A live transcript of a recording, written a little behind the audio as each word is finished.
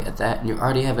that, and you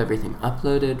already have everything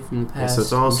uploaded from the past. So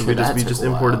it's also we just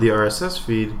imported the RSS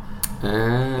feed,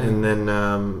 and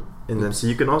then so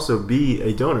you can also be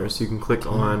a donor. So you can click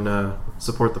on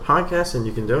support the podcast, and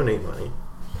you can donate money.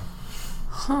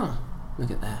 Huh. Look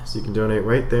at that. So you can donate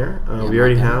right there. We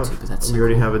already have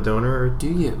a donor. Do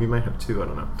you? We might have two. I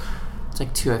don't know. It's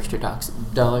like $2 extra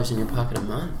dollars in your pocket a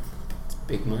month. It's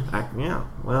big money. Yeah.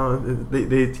 Well,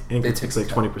 they takes like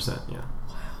 20%. Yeah.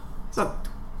 Wow.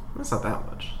 That's not that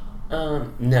much.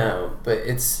 No, but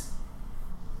it's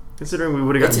considering we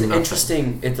would have gotten It's an nothing.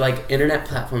 interesting. It's like internet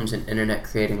platforms and internet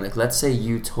creating. Like, let's say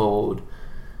you told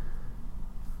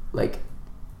like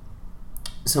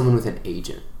someone with an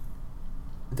agent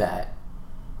that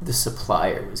the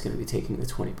supplier was going to be taking the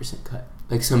 20% cut.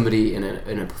 Like somebody in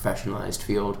a professionalized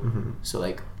field, so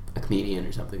like a comedian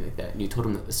or something like that, and you told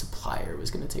them that the supplier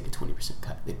was going to take a 20%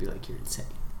 cut, they'd be like, "You're insane."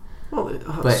 Well,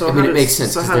 but so it makes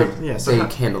sense because they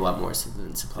can a lot more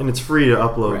than supplier. And it's free to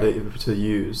upload it to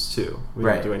use too. We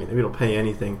don't do anything. We don't pay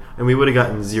anything, and we would have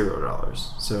gotten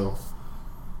 $0. So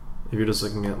if you're just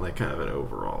looking at like kind of an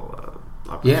overall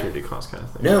opportunity cost kind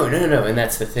of thing. No, and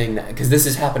that's the thing, that because this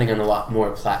is happening on a lot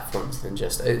more platforms than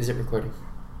just. Is it recording?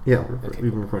 Yeah, we've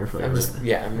been recording for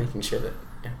that. I'm making sure that.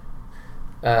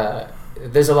 Yeah.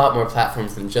 There's a lot more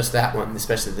platforms than just that one,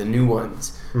 especially the new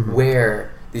ones,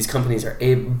 where these companies are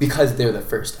able, because they're the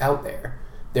first out there,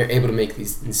 they're able to make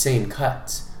these insane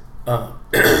cuts, and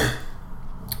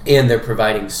they're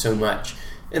providing so much.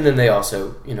 And then they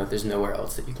also, there's nowhere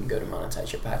else that you can go to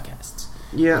monetize your podcasts.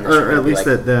 Yeah, or at least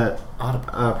like that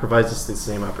Audible provides us the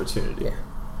same opportunity. Yeah,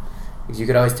 because you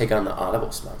could always take on the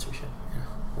Audible sponsorship,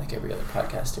 like every other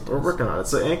podcaster does. We're working on it.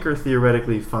 So Anchor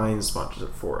theoretically finds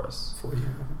sponsorship for us. For you.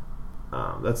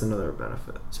 That's another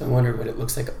benefit. So I wonder what it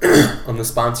looks like on the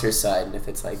sponsor side, and if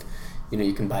it's like,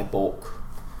 you can buy bulk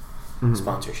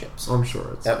sponsorships. Oh, I'm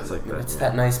sure it's like that. It's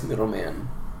that nice middleman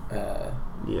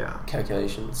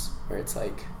calculations where it's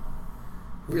like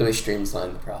really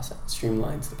streamlines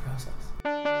the process.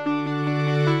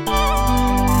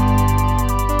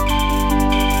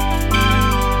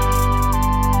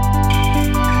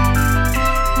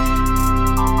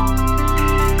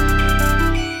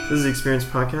 This is the Experience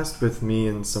Podcast with me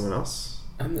and someone else.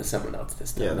 I'm the someone else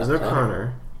this time. Yeah, there's no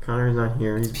Connor. Connor's not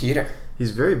here. He's Peter.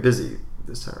 He's very busy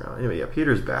this time around. Anyway,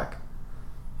 Peter's back.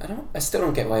 I still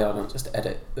don't get why y'all don't just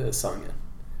edit the song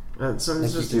in. So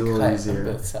it's just a little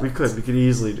easier. We could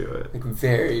easily do it. Like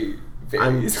very,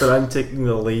 very easily. But I'm taking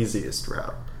the laziest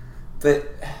route.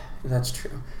 But that's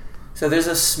true. So there's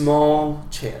a small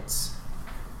chance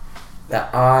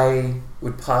that I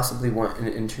would possibly want an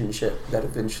internship that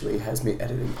eventually has me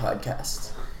editing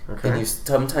podcasts. Okay. And you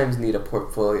sometimes need a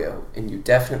portfolio, and you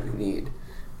definitely need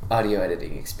audio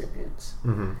editing experience.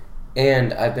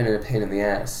 And I've been in a pain in the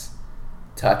ass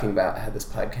talking about how this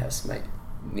podcast might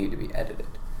need to be edited.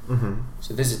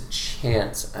 So there's a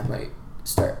chance I might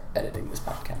start editing this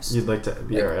podcast. You'd like to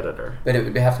be our editor. But it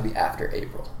would have to be after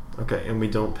April. Okay, and we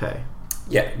don't pay.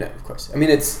 Yeah, no, of course. I mean,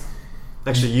 it's...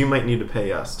 Actually, you might need to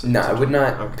pay us. No, I would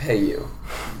not pay you.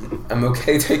 I'm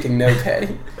okay taking no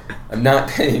pay. I'm not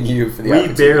paying you for the opportunity.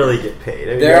 We barely get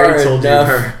paid. There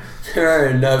are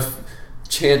enough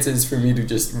chances for me to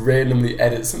just randomly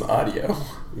edit some audio.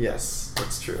 Yes,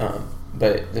 that's true.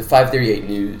 But the 538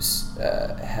 News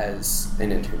has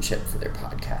an internship for their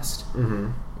podcast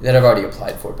that I've already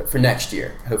applied for. But for next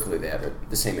year, hopefully they have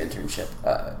the same internship.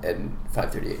 And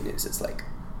 538 News is like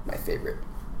my favorite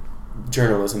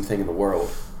journalism thing in the world,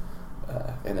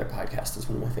 and their podcast is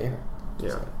one of my favorite. Yeah,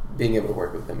 so being able to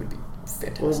work with them would be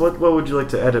fantastic. Well, what would you like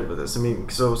to edit with this? I mean,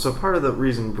 so part of the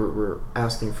reason we're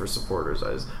asking for supporters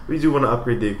is we do want to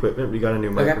upgrade the equipment. We got a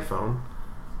new microphone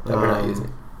that we're not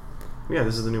using. Yeah,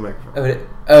 this is the new microphone.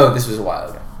 This was a while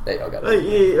ago. They all got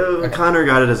it. Connor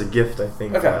got it as a gift, I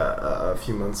think, a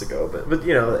few months ago. But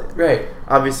right.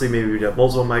 Obviously, maybe we'd have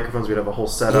multiple microphones. We'd have a whole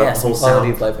setup, a whole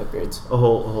quality of life upgrades, a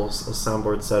whole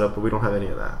soundboard setup. But we don't have any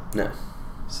of that. No.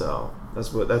 So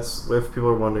that's if people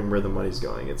are wondering where the money's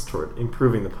going, it's toward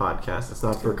improving the podcast. It's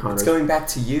not for Connor. It's going back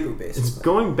to you, basically. It's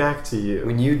going back to you.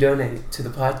 When you donate to the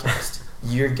podcast,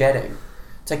 you're getting.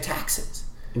 It's like taxes.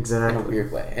 Exactly. In a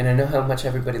weird way. And I know how much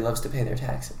everybody loves to pay their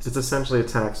taxes. It's essentially a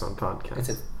tax on podcasts. It's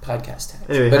a podcast tax.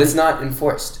 Anyway, but it's not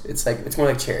enforced. It's more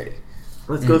like charity.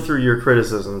 Let's go through your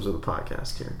criticisms of the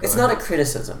podcast here. It's not a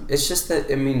criticism. It's just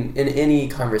that, I mean, in any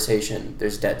conversation,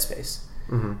 there's dead space.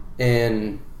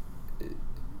 And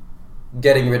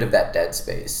getting rid of that dead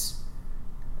space,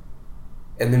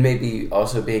 and then maybe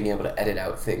also being able to edit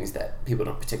out things that people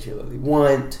don't particularly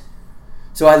want.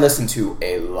 So I listen to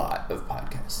a lot of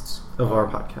podcasts. Of our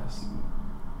podcast.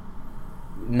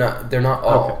 No, they're not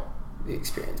all the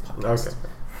Experience podcasts. Okay.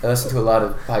 I listen to a lot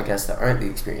of podcasts that aren't the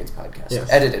Experience podcasts, Yes.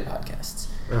 edited podcasts.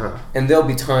 Uh-huh. And there'll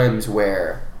be times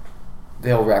where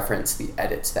they'll reference the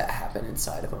edits that happen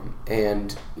inside of them.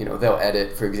 And, they'll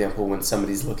edit, for example, when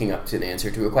somebody's looking up to an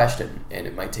answer to a question, and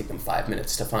it might take them 5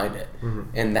 minutes to find it. Mm-hmm.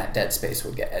 And that dead space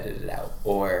will get edited out.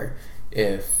 Or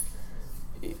if,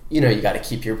 you got to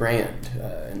keep your brand.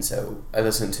 And so I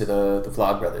listen to the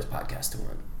Vlog Brothers podcast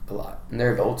a lot. And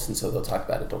they're adults, and so they'll talk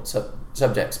about adult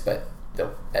subjects, but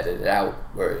they'll edit it out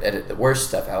or edit the worst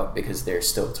stuff out because they're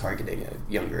still targeting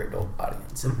a younger adult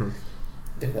audience. And Mm-hmm.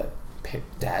 they're the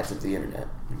dads of the internet.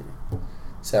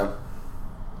 So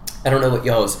I don't know what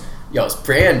y'all's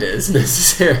brand is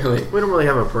necessarily. We don't really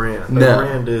have a brand. No. A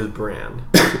brand is brand.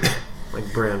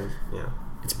 Like brand, yeah.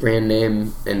 It's brand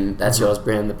name, and that's y'all's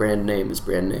brand. The brand name is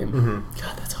brand name. Mm-hmm.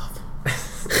 God, that's awful.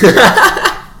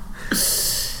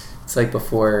 It's like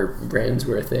before brands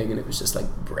were a thing, and it was just like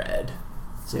bread.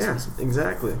 Yeah,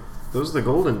 exactly. Those are the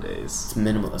golden days. It's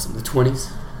minimalism. The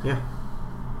 20s. Yeah.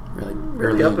 Or like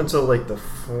Really up until like the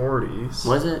 40s.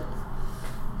 Was it?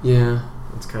 Yeah.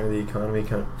 It's kind of the economy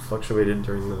kind of fluctuated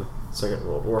during the Second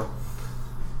World War.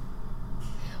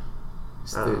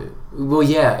 Well,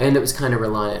 yeah, and it was kind of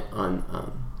reliant on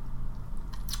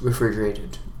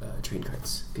refrigerated train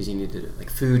carts because you needed it. Like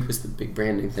food was the big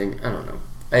branding thing. I don't know.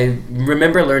 I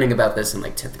remember learning about this in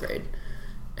like 10th grade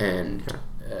and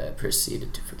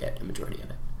proceeded to forget a majority of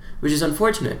it, which is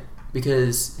unfortunate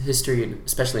because history, and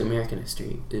especially American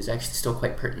history, is actually still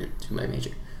quite pertinent to my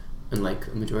major, unlike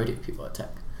a majority of people at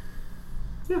Tech.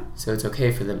 Yeah. So it's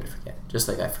okay for them to forget, just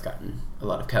like I've forgotten a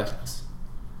lot of calculus.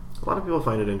 A lot of people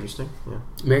find it interesting.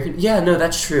 Yeah. No,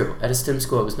 that's true. At a STEM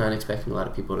school, I was not expecting a lot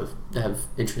of people to have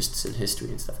interests in history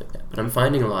and stuff like that, but I'm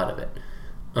finding a lot of it,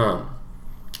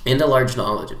 and a large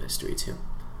knowledge of history too.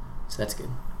 So that's good.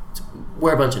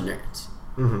 We're a bunch of nerds.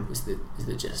 Mm-hmm. Is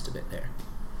the gist of it there.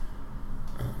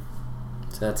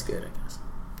 So that's good, I guess.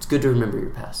 It's good to remember your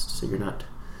past, so you're not,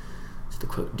 it's the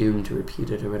quote, doomed to repeat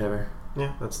it or whatever.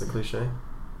 Yeah, that's the cliche.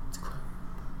 It's a quote.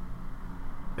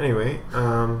 Anyway,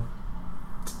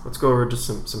 let's go over just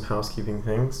some housekeeping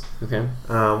things. Okay.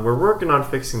 We're working on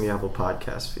fixing the Apple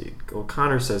Podcast feed. Well,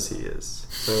 Connor says he is.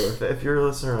 So if you're a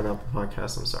listener on Apple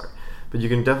Podcasts, I'm sorry. But you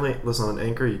can definitely listen on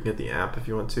Anchor. You can get the app if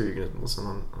you want to. You can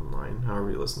listen online, however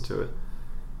you listen to it.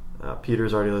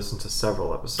 Peter's already listened to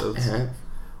several episodes. Uh-huh.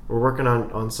 We're working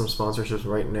on some sponsorships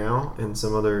right now and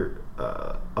some other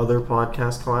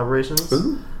podcast collaborations.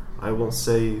 Ooh. I won't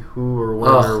say who or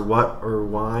when or what or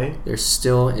why. They're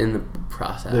still in the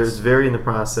process. They're very in the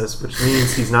process, which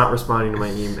means he's not responding to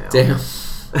my email. Damn.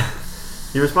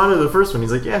 He responded to the first one.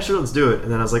 He's like, yeah, sure, let's do it.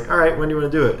 And then I was like, all right, when do you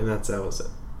want to do it? And that was it.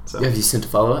 So Have you sent a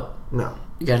follow-up? No.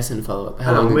 You gotta send a follow-up.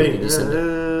 How long ago did you send it?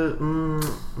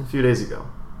 A few days ago.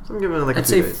 So I'm giving it like I'd a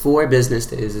few say days. 4 business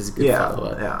days is a good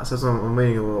follow-up. Yeah, so I'm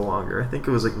waiting a little longer. I think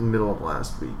it was like middle of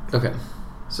last week. Okay.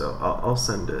 So I'll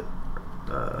send it.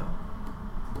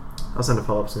 I'll send a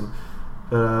follow-up soon.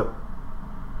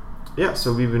 Yeah,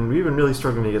 so we've been really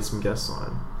struggling to get some guests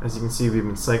on. As you can see, we've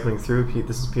been cycling through.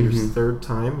 This is Peter's third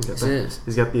time.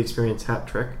 He's got the Experience hat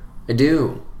trick. I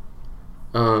do.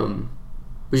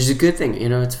 Which is a good thing.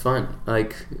 It's fun. I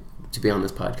like to be on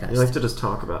this podcast. You like to just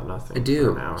talk about nothing. I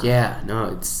do. For an hour. Yeah. No,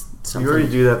 it's something. You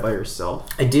already do that by yourself.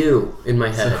 I do in my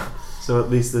head. So at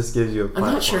least this gives you a platform.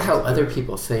 I'm not sure how other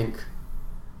people think,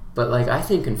 but like I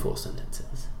think in full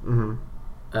sentences. Mm-hmm.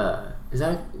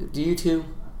 Do you too?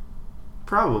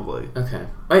 Probably. Okay.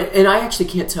 And I actually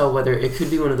can't tell whether it could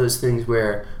be one of those things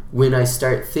where when I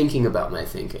start thinking about my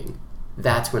thinking,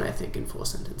 that's when I think in full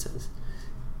sentences.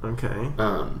 Okay.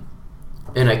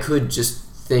 And I could just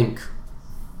think,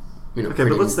 okay,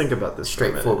 but let's think about this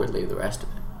straightforwardly the rest of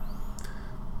it.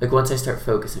 Like once I start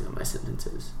focusing on my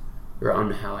sentences or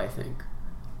on how I think,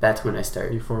 that's when I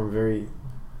start. You form very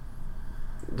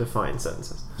defined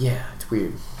sentences. Yeah, it's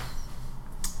weird.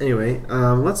 Anyway,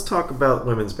 let's talk about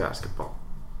women's basketball.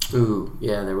 Ooh,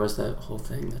 yeah, there was that whole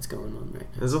thing that's going on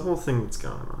right now. There's a whole thing that's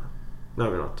going on. No,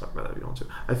 we don't have to talk about that if you don't want to.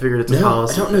 I figured it's a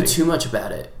policy I don't know thing. too much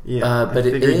about it. Yeah, but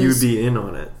I figured you'd be in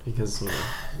on it because,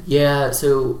 Yeah,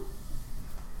 so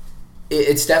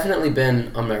it's definitely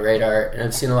been on my radar, and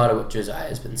I've seen a lot of what Josiah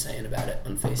has been saying about it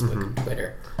on Facebook and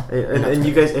Twitter. And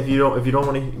you guys, if you don't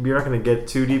want to, you're not going to get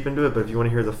too deep into it. But if you want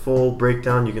to hear the full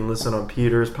breakdown, you can listen on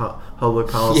Peter's Public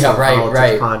Policy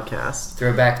Politics podcast.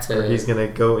 Throw back to he's going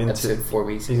to go into episode 4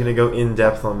 weeks. He's going to go in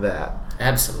depth on that.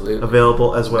 Absolutely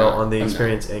available as well on the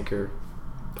Experience Anchor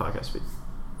podcast feed.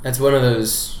 That's one of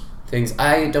those things.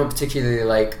 I don't particularly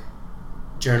like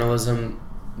journalism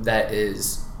that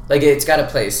is like it's got a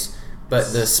place.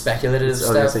 But the speculative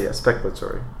stuff... I was going to say,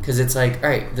 speculatory. Because it's like, all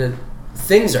right, the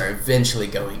things are eventually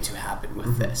going to happen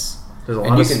with this. There's a lot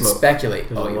and you of can smoke. speculate.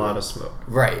 There's a lot of smoke.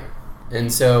 Right.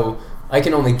 And so I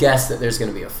can only guess that there's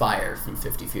going to be a fire from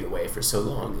 50 feet away for so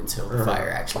long until the fire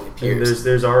actually appears. And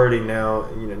there's already now,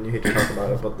 you hate to talk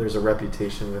about it, but there's a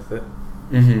reputation with it.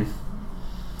 Mm-hmm.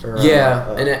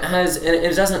 And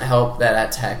it doesn't help that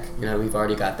at Tech, we've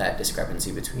already got that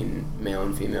discrepancy between male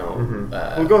and female.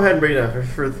 Well, go ahead and break it down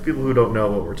for the people who don't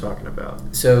know what we're talking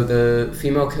about. So the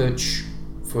female coach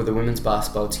for the women's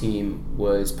basketball team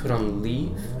was put on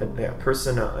leave. For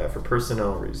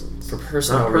personnel reasons. For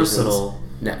personal Not reasons. personal.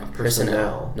 No,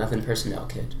 personnel. Nothing personnel,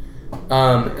 kid.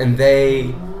 And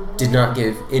they did not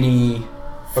give any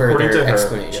further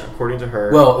explanation. Yeah, according to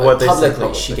her. Well, what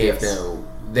publicly, she gave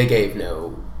they gave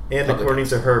no. And according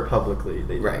to her, publicly,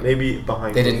 they maybe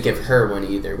behind. They didn't give her one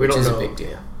either, which is a big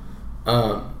deal.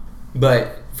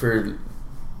 But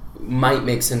might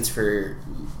make sense for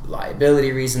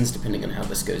liability reasons, depending on how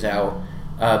this goes out.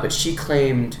 But she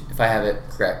claimed, if I have it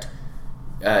correct,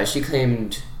 she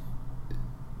claimed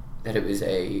that it was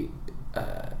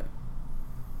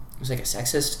like a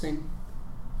sexist thing,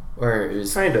 or it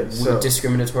was kind of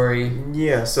discriminatory.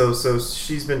 Yeah, so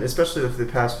she's been, especially for the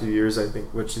past few years, I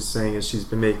think what she's saying is she's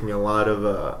been making a lot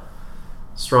of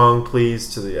strong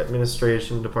pleas to the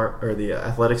administration department or the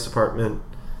athletics department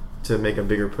to make a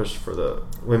bigger push for the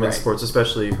women's sports,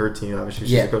 especially her team. Obviously,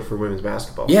 she's a coach for women's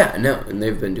basketball. Yeah, no, and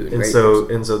they've been doing great. So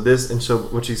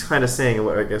what she's kind of saying, and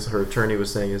what I guess her attorney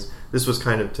was saying, is this was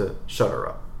kind of to shut her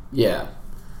up. Yeah,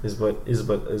 is what is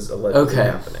allegedly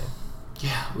happening.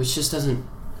 Yeah, which just doesn't.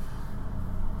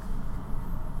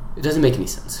 It doesn't make any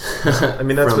sense. I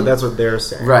mean, that's what they're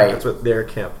saying. Right. That's what their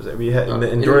camp is.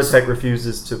 And Georgia Tech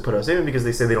refuses to put us in because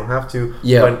they say they don't have to.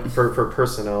 Yeah. But for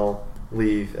personnel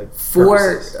leave.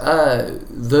 For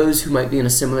those who might be in a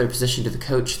similar position to the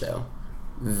coach, though,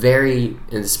 very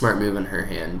smart move on her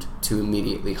hand to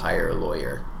immediately hire a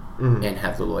lawyer and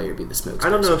have the lawyer be the spokesperson. I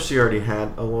don't know if she already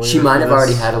had a lawyer. She might have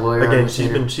already had a lawyer. Again,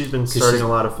 she's been starting a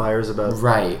lot of fires about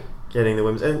getting the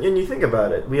women's. And you think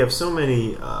about it, we have so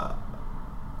many.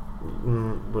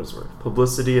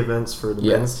 Publicity events for the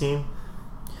men's team.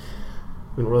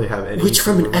 We don't really have any. Which,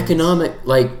 from an economic,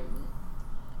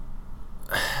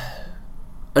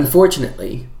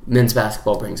 unfortunately, men's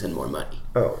basketball brings in more money.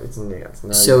 Oh, it's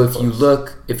not. So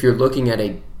if you're looking at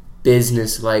a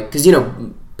business because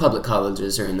public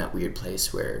colleges are in that weird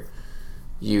place where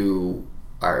you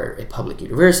are a public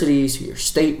university, so you're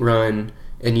state run.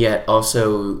 And yet,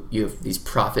 also, you have these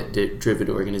profit-driven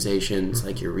organizations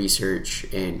like your research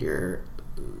and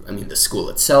the school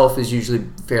itself is usually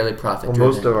fairly profit-driven.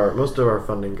 Well, most of our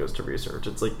funding goes to research.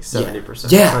 It's like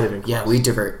 70%. Yeah, it's not even close. Yeah, we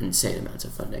divert insane amounts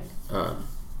of funding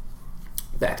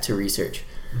back to research.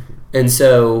 And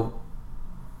so,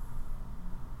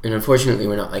 and unfortunately,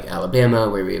 we're not like Alabama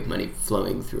where we have money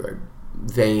flowing through our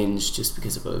veins just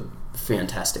because of a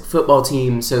fantastic football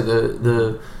team. So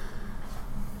the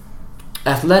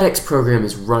athletics program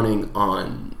is running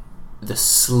on the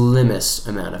slimmest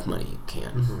amount of money it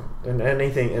can.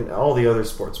 And all the other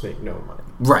sports make no money.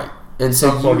 Right. And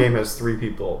so softball game has 3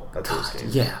 people at those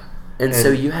games. Yeah. And so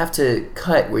you have to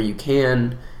cut where you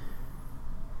can.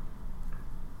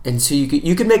 And so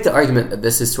you could make the argument that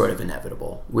this is sort of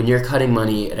inevitable. When you're cutting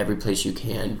money at every place you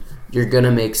can, you're going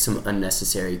to make some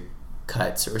unnecessary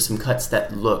cuts or some cuts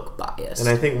that look biased. And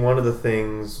I think one of the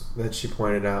things that she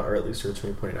pointed out, or at least her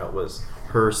attorney pointed out, was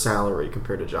her salary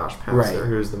compared to Josh Pastner,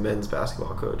 who's the men's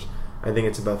basketball coach. I think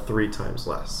it's about 3 times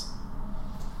less.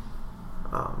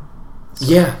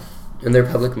 Yeah, and they're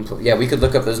public employees. Yeah, we could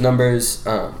look up those numbers.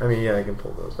 I can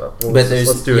pull those up. Well, but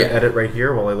let's do an edit right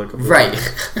here while I look up. Right.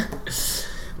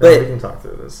 But we can talk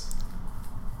through this.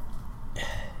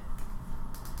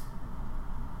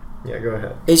 Yeah, go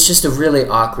ahead. It's just a really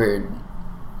awkward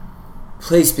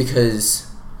place because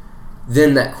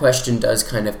then that question does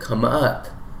kind of come up.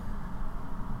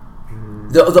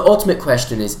 The ultimate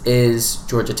question is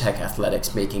Georgia Tech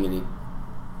athletics making any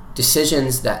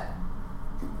decisions that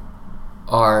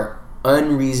are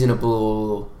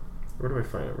unreasonable? Where do I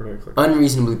find it? Where do I click?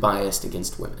 Unreasonably biased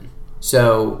against women.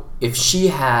 So if she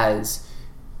has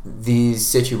these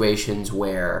situations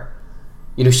where,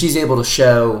 she's able to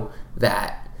show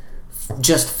that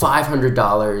just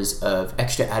 $500 of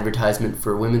extra advertisement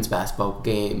for a women's basketball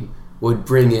game would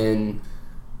bring in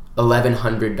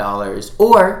 $1,100.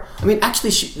 Or,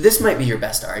 actually, this might be your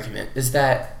best argument, is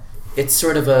that it's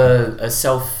sort of a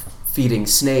self-feeding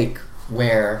snake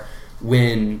where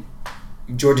when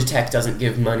Georgia Tech doesn't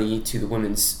give money to the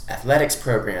women's athletics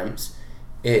programs,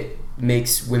 it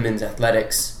makes women's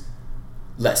athletics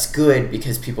less good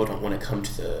because people don't want to come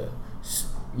to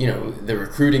the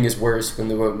recruiting is worse when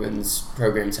the women's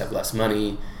programs have less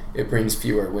money, it brings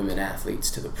fewer women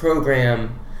athletes to the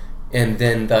program, and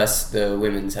then thus the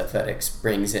women's athletics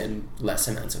brings in less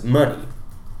amounts of money.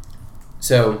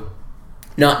 So,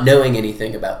 not knowing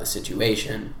anything about the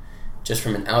situation, just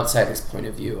from an outsider's point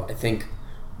of view, I think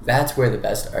that's where the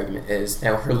best argument is.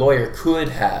 Now, her lawyer could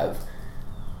have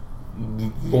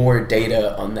more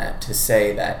data on that to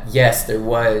say that, yes, there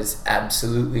was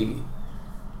absolutely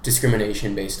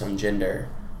discrimination based on gender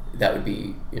that would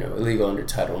be, illegal under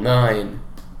Title IX,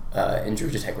 and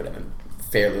Georgia Tech would have a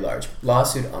fairly large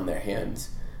lawsuit on their hands,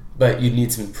 but you'd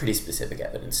need some pretty specific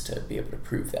evidence to be able to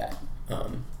prove that.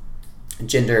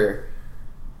 Gender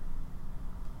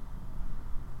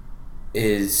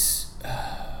is...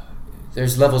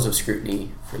 there's levels of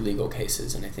scrutiny for legal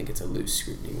cases, and I think it's a loose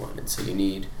scrutiny one, and so you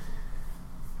need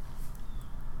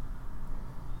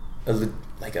a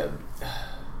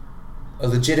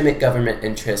legitimate government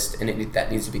interest, and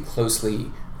that needs to be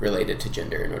closely related to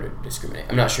gender in order to discriminate.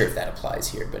 I'm not sure if that applies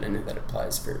here, but I know that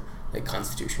applies for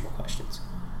constitutional questions.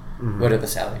 Mm-hmm. What are the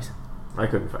salaries? I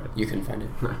couldn't find it. You couldn't find it?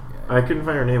 No. Yeah. I couldn't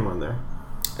find her name on there.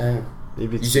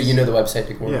 Maybe so you know the website?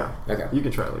 Yeah. Okay. You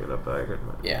can try to look it up, but I couldn't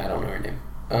find it. Yeah, I don't know her name.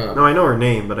 No, I know her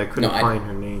name, but I couldn't find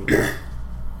her name.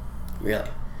 Really?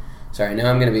 Sorry, now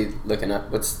I'm going to be looking up.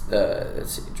 Let's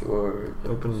see, Georgia.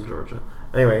 Open Georgia.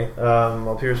 Anyway,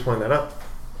 while Peter's pulling that up,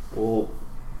 we'll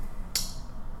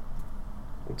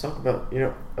talk about,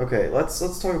 okay, let's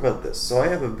talk about this. So I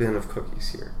have a bin of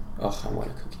cookies here. Oh, I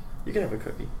want a cookie. You can have a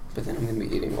cookie. But then I'm going to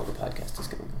be eating while the podcast is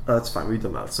going on. Oh, that's fine. We've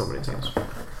done that so many times.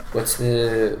 What's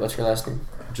her last name?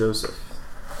 Joseph.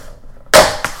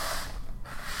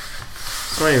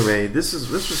 So anyway, this was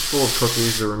full of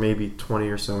cookies. There were maybe 20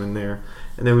 or so in there.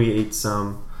 And then we ate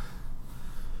some.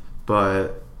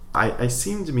 But I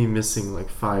seem to be missing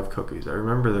 5 cookies. I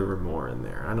remember there were more in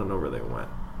there. I don't know where they went.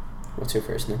 What's your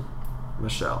first name?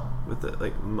 Michelle. With it,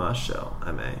 Michelle.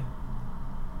 M-A.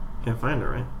 Can't find her,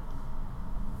 right?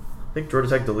 I think Georgia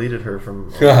Tech deleted her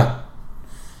from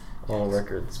all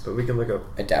records. But we can look up...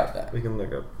 I doubt that. We can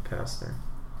look up past there.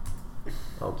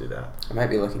 I'll do that. I might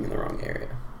be looking in the wrong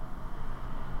area.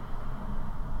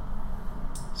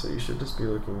 So you should just be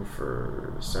looking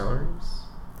for salaries.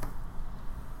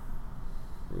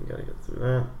 You gotta get through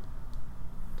that.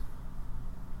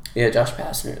 Yeah, Josh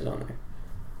Pastner is on there.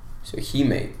 So he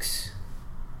makes...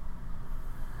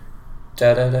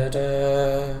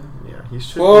 Da-da-da-da. Yeah, he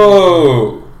should...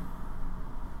 Whoa!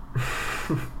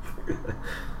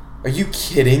 Are you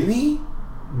kidding me?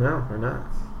 No, we're not.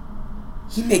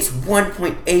 He makes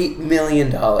 $1.8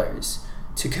 million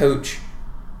to coach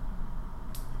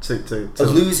to a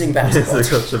losing basketball to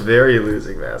coach a very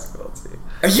losing basketball team.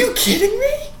 Are you kidding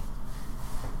me?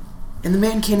 And the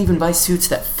man can't even buy suits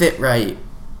that fit right.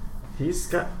 He's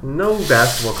got... No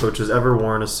basketball coach has ever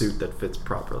worn a suit that fits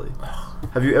properly.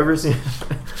 Have you ever seen...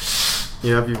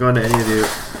 have you gone to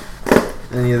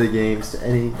any of the games, to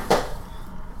any...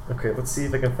 Okay, let's see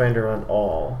if I can find her on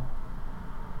all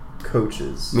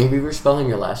coaches. Maybe we're spelling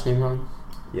your last name wrong.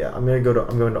 Yeah, I'm going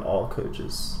to all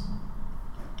coaches.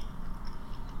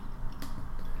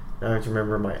 Now I have to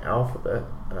remember my alphabet.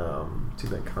 Too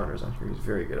bad Connor's on here. He's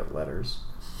very good at letters.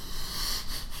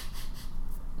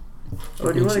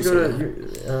 Oh, do you want to go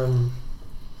to...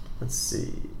 let's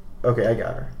see. Okay, I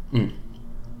got her. We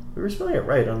were spelling it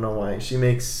right. I don't know why. She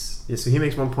makes... Yeah, so he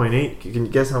makes 1.8. Can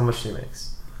you guess how much she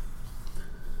makes?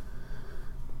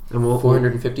 And we'll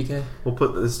 450K? We'll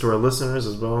put this to our listeners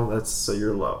as well. That's... So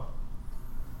you're low.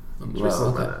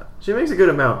 Okay. She makes a good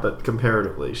amount, but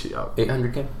comparatively, she up.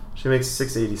 800K? She makes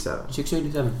 687.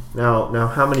 687. Now,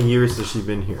 how many years has she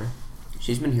been here?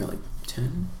 She's been here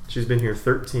 10. She's been here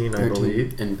 13, I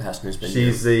believe. And Pastner's been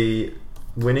She's the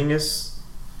winningest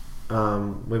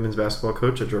women's basketball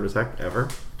coach at Georgia Tech ever,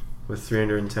 with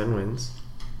 310 wins.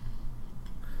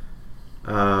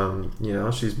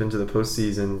 She's been to the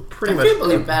postseason pretty much. I can't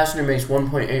believe Pastner makes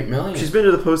 $1.8 million. She's been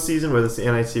to the postseason, whether it's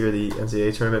the NIT or the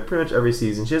NCAA tournament, pretty much every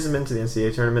season. She hasn't been to the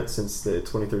NCAA tournament since the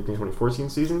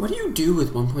 2013-2014 season. What do you do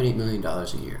with $1.8 million a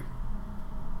year?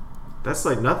 That's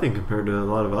nothing compared to a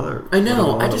lot of other... I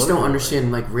know. I just don't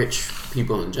understand rich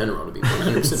people in general, to be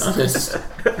 100% honest.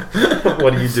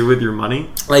 What do you do with your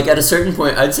money? At a certain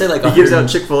point, I'd say he gives out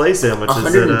Chick-fil-A sandwiches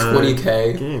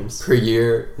 120K games per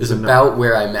year is about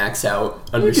where I max out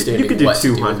understanding. You could do what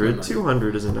 200.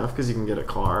 200 is enough because you can get a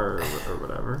car or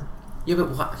whatever. Yeah,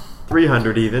 but what?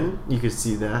 300 even. You could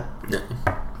see that. No.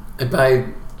 I buy...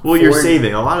 Well, you're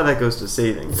saving. A lot of that goes to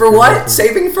saving. For what?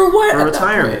 Saving for what? For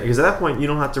retirement. Because at that point, you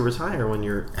don't have to retire when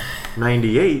you're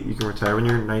 98. You can retire when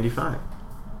you're 95. I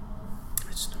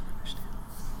just don't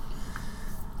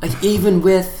understand. Even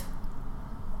with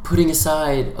putting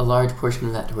aside a large portion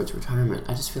of that towards retirement,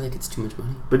 I just feel like it's too much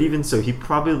money. But even so, he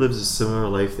probably lives a similar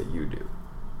life that you do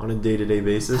on a day-to-day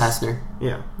basis. Hassner.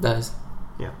 Yeah. Does.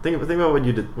 Yeah. Think about what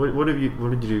you did. What did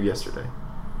you do yesterday?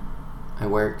 I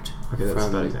worked. Okay, that's a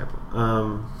bad example.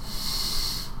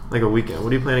 Like a weekend.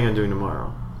 What are you planning on doing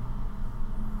tomorrow?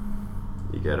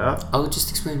 You get up? I'll just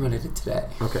explain what I did today.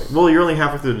 Okay. Well, you're only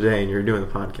halfway through the day and you're doing the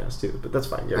podcast too, but that's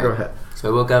fine. Yeah, Right. Go ahead. So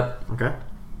I woke up. Okay.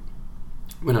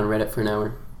 Went on Reddit for an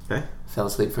hour. Okay. Fell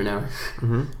asleep for an hour.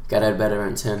 Mm-hmm. Got out of bed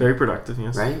around 10. Very productive,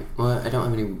 yes. Right? Well, I don't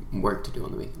have any work to do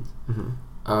on the weekends.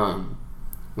 Mm-hmm.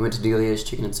 We went to Delia's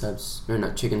chicken and subs. Or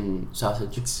not, chicken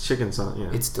sausage. It's chicken sauce, yeah.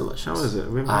 It's delicious. How is it?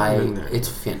 We haven't been there. It's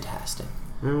fantastic.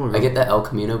 Maybe we'll go. I get the El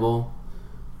Camino bowl.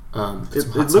 It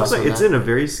looks like it's in a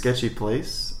very sketchy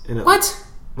place. What?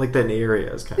 Like that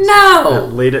area is kind of No!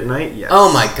 Late at night, yes.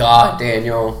 Oh my god,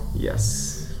 Daniel.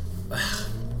 Yes.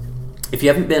 If you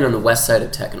haven't been on the west side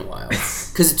of Tech in a while,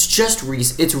 because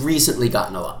it's recently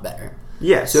gotten a lot better.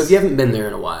 Yes. So if you haven't been there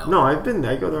in a while. No, I've been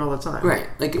there. I go there all the time. Right.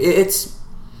 Like, it's...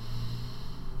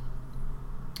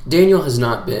 Daniel has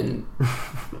not been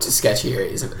to sketchy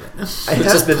areas of Atlanta. I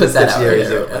have been to sketchy areas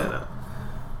of right Atlanta.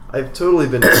 I've totally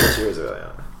been to sketchy areas of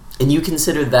Atlanta. And you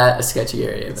consider that a sketchy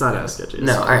area? It's not as sketchy.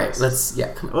 No, alright,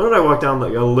 come on. Why don't I walk down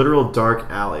like a literal dark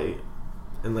alley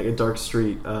in like a dark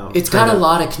street? It's got a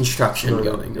lot of construction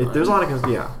going on. There's a lot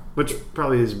of, which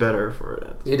probably is better for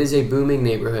it. It is a booming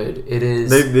neighborhood. It is...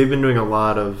 They've been doing a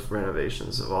lot of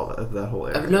renovations of all that whole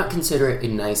area. I would not consider it a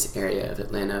nice area of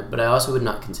Atlanta, but I also would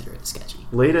not consider it sketchy.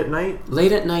 Late at night?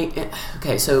 Late at night...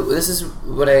 Okay, so this is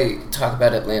what I talk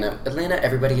about Atlanta. Atlanta,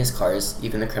 everybody has cars,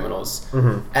 even the criminals.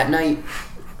 Mm-hmm. At night,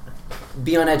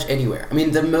 be on edge anywhere. I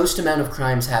mean, the most amount of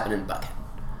crimes happen in Buckhead.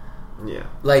 Yeah.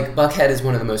 Like, Buckhead is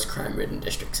one of the most crime-ridden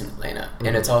districts in Atlanta,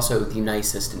 and it's also the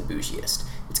nicest and bougiest.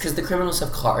 It's because the criminals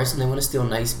have cars and they want to steal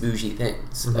nice, bougie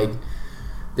things. Mm-hmm. Like,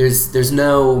 there's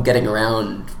no getting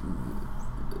around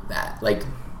that. Like,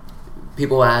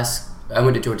 people ask... I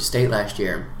went to Georgia State last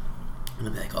year, and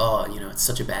they'll be like, oh, it's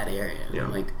such a bad area. And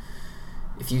I'm like,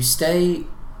 if you stay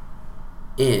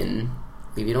in...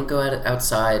 If you don't go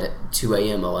outside at 2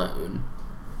 a.m. alone,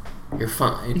 you're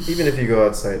fine. Even if you go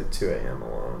outside at 2 a.m.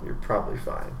 alone, you're probably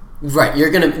fine. Right, you're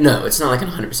gonna... No, it's not like a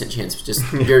 100% chance.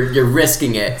 Just you're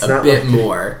risking it a bit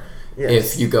more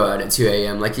if you go out at 2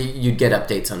 a.m. Like, you'd get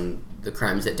updates on the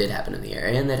crimes that did happen in the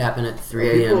area, and they'd happen at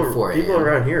 3 a.m., 4 a.m. People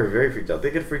around here are very freaked out.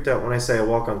 They get freaked out when I say I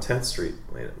walk on 10th Street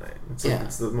late at night.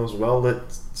 It's the most well-lit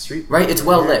street. Right, it's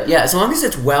well-lit. Yeah, as long as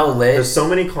it's well-lit. There's so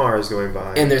many cars going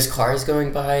by. And there's cars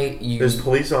going by. There's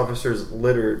police officers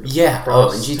littered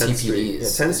across and GTPDs. 10th Street. Yeah,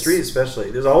 10th Street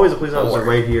especially. There's always a police officer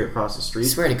right here across the street. I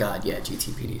swear to God,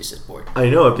 GTPD is just bored. I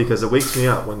know it because it wakes me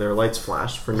up when their lights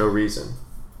flash for no reason.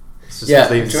 It's just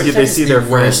they see their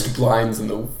worst friends. blinds in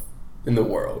the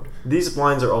world. These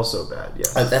blinds are also bad,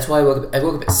 yes. That's why I woke up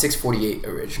at 6:48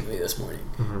 originally this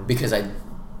morning, because I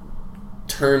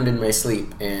turned in my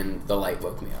sleep and the light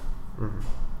woke me up.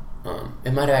 Mm-hmm.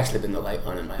 It might have actually been the light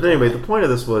on in my. But anyway, the point of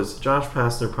this was Josh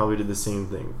Pastner probably did the same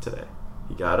thing today.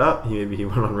 He got up. Maybe he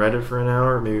went on Reddit for an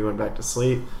hour. Maybe he went back to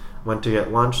sleep. Went to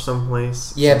get lunch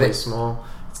someplace. Yeah, someplace small.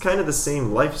 It's kind of the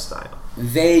same lifestyle.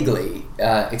 Vaguely,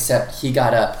 except he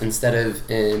got up instead of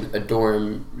in a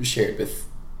dorm shared with.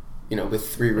 With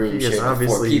 3 rooms shared with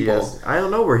 4 people. I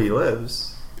don't know where he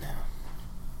lives.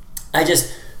 No.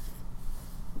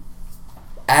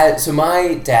 So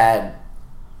my dad,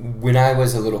 when I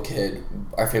was a little kid,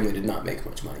 our family did not make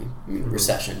much money. I mean,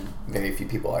 recession. Very few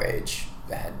people our age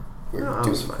were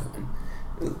doing fine.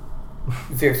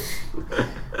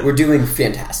 We're doing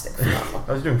fantastic. Phenomenal.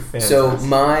 I was doing fantastic. So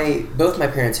both my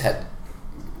parents had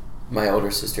my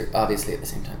older sister, obviously at the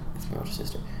same time with my older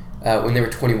sister. When they were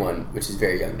 21, which is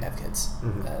very young to have kids.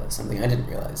 Something I didn't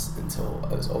realize until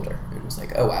I was older. And was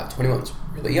like, oh wow, 21 is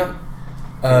really young.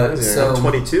 So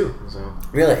 22. So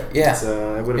really, yeah.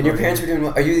 And your parents were doing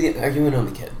well. Are you an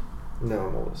only kid? No,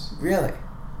 I'm oldest. Really?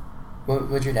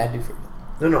 What'd your dad do for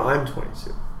you? No, I'm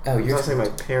 22. Oh, you're not saying my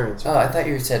parents. I thought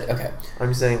you said okay.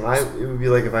 I'm saying it would be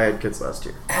like if I had kids last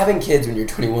year. Having kids when you're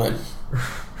 21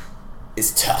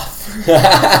 is tough.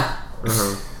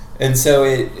 And so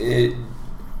it.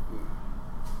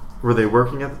 Were they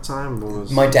working at the time?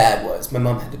 My dad was. My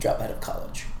mom had to drop out of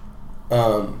college.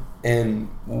 And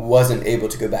wasn't able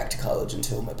to go back to college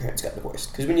until my parents got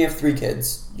divorced. Because when you have 3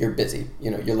 kids, you're busy.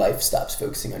 Your life stops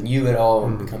focusing on you at all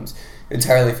and becomes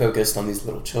entirely focused on these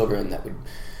little children that would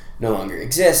no longer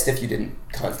exist if you didn't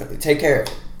constantly take care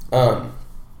of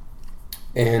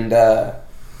them.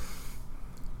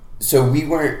 So we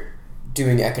weren't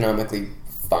doing economically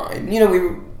fine.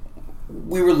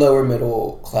 We were lower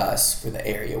middle class for the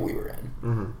area we were in.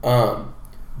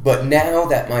 But now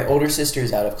that my older sister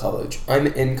is out of college, I'm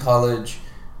in college,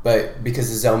 but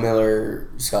because of Zell Miller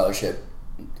scholarship,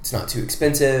 it's not too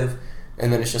expensive,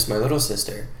 and then it's just my little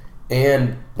sister.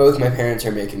 And both my parents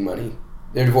are making money.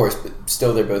 They're divorced, but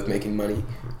still they're both making money.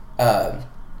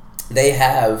 They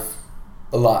have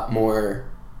a lot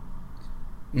more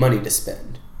money to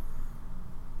spend.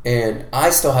 And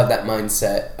I still have that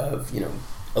mindset of,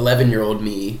 11-year-old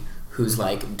me who's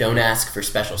like, don't ask for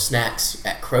special snacks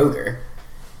at Kroger.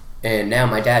 And now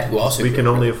my dad, who also... We can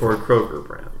only afford Kroger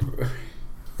brand.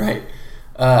 Right.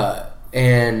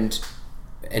 And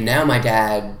now my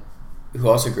dad, who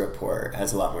also grew up poor,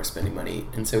 has a lot more spending money.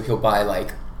 And so he'll buy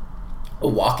like a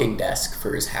walking desk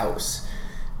for his house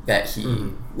that he...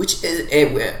 Which is,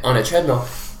 on a treadmill,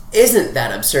 isn't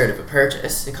that absurd of a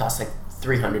purchase. It costs like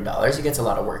 $300. He gets a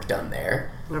lot of work done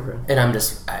there. Okay. And I'm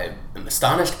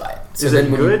astonished by it. So is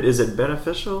it good? Is it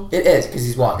beneficial? It is, because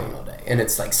he's walking all day. And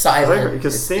it's like silent.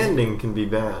 Because standing can be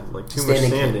bad. Like too much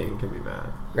standing can be bad.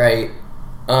 Right.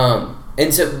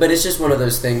 And so, but it's just one of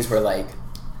those things where like,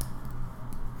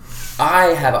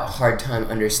 I have a hard time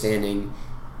understanding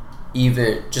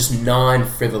even just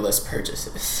non-frivolous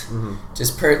purchases.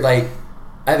 Just I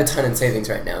have a ton in savings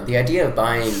right now. The idea of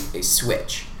buying a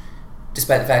Switch,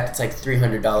 despite the fact it's like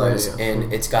 $300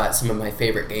 and it's got some of my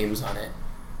favorite games on it,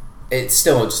 it's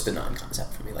still just a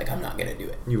non-concept for me. Like, I'm not going to do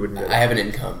it. You wouldn't do it. I have an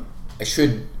income.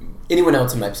 Anyone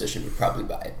else in my position would probably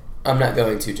buy it. I'm not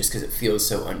going to just because it feels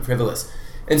so unfrivolous.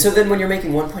 And so then when you're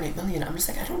making $1.8 million, I'm just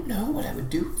like, I don't know what I would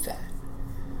do with that.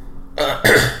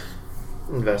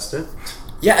 Invest it.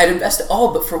 Yeah, I'd invest it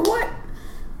all, but for what?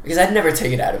 Because I'd never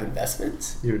take it out of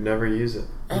investments. You would never use it.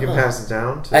 You can pass it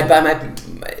down to I'd buy my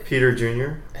Peter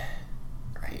Jr.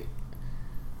 Right.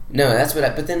 No, that's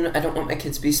what but then I don't want my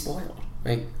kids to be spoiled.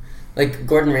 Like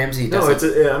Gordon Ramsay does.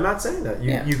 No, I'm not saying that.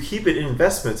 You keep it in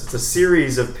investments. It's a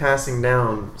series of passing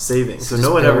down savings. So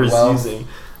no one ever is using.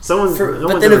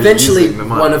 But then eventually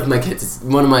one of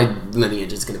my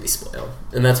lineage is going to be spoiled.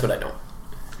 And that's what I don't.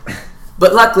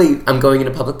 But luckily, I'm going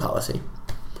into public policy.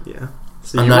 Yeah.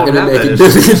 So I'm not going to make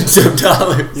billions of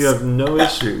dollars. You have no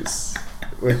issues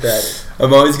with that.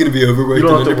 I'm always going to be overworked. You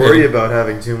don't have to worry about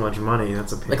having too much money.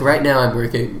 That's a pain. Like right now, I'm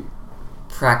working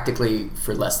practically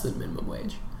for less than minimum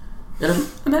wage. And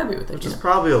I'm happy with it. Which is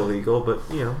probably illegal, but,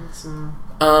 it's...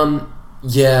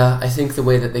 Yeah, I think the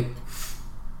way that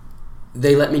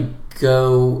they let me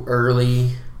go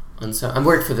early on some... I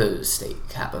work for the state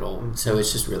capitol, so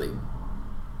it's just really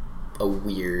a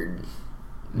weird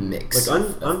mix.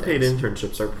 Like, unpaid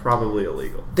internships are probably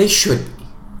illegal. They should be.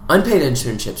 Unpaid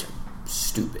internships are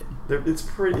stupid.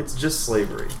 It's just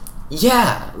slavery.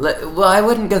 Yeah. Well, I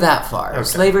wouldn't go that far. Okay.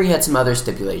 Slavery had some other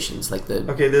stipulations, like the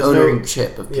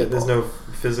ownership of people. Yeah, there's no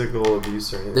physical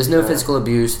abuse or anything. There's no physical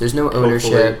abuse. There's no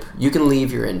ownership. You can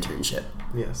leave your internship.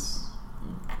 Yes.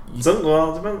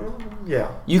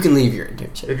 Yeah. You can leave your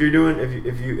internship.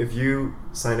 If you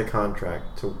sign a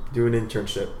contract to do an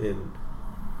internship in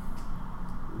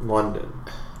London,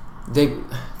 they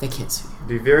can't sue you. It'd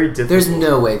be very difficult. There's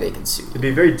no way they can sue you. It'd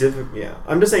be very difficult. Yeah,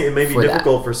 I'm just saying it may be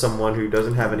difficult for someone who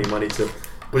doesn't have any money to.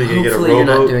 What are you going to get a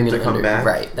rowboat to come back?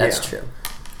 Right, that's true.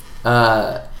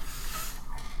 That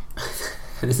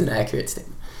is an accurate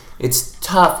statement. It's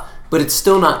tough, but it's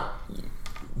still not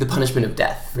the punishment of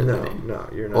death for living. No,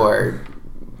 you're not. Or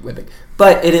whipping.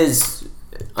 But it is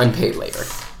unpaid labor.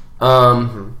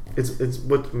 It's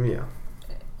what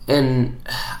And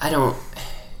I don't.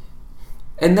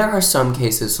 And there are some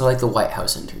cases, so like the White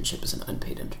House internship is an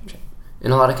unpaid internship.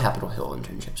 And a lot of Capitol Hill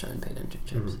internships are unpaid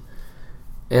internships.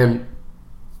 And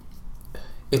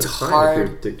it's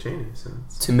hard Dick Cheney,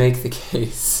 to make the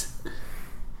case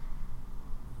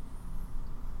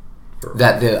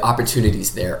that the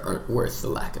opportunities there aren't worth the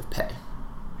lack of pay.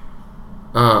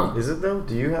 Is it though?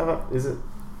 Do you have is it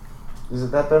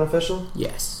that beneficial?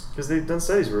 Yes. Because they've done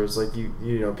studies where it's like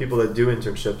people that do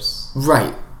internships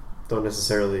don't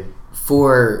necessarily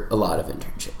for a lot of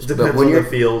internships. It depends on the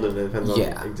field and it depends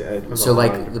on so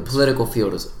like the political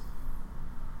field is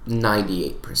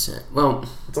 98%. Well,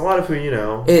 it's a lot of who you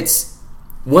know. It's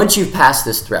once you've passed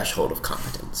this threshold of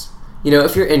competence.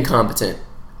 If you're incompetent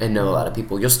and know a lot of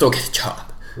people, you'll still get a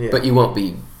job, but you won't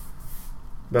be.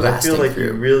 But I feel like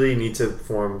you really need to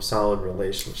form solid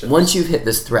relationships. Once you've hit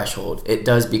this threshold, it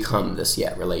does become this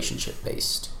relationship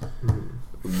based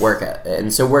work at it.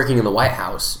 And so working in the White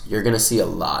House, you're going to see a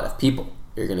lot of people.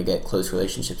 You're going to get close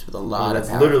relationships with a lot of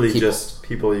people. It's literally just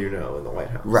people you know in the White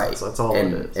House. Right. So that's all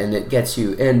it is. And it gets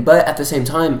you in. But at the same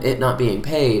time, it not being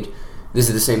paid, this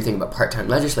is the same thing about part-time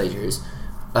legislators,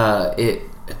 it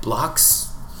blocks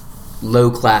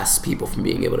low-class people from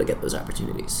being able to get those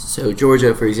opportunities. So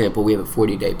Georgia, for example, we have a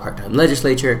 40-day part-time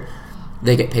legislature.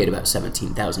 They get paid about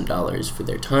 $17,000 for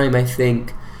their time, I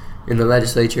think, in the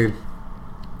legislature.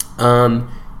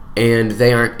 And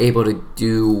they aren't able to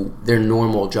do their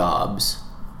normal jobs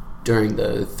during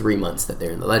the 3 months that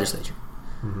they're in the legislature,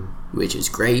 which is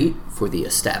great for the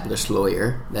established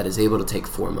lawyer that is able to take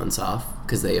 4 months off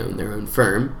because they own their own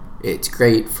firm. It's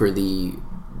great for the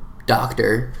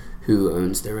doctor who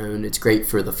owns their own. It's great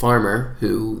for the farmer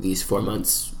who these 4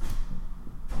 months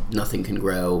nothing can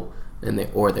grow, and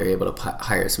they're able to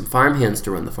hire some farm hands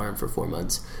to run the farm for 4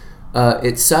 months.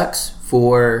 It sucks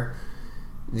for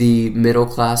the middle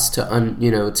class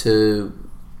to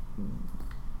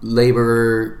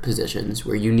labor positions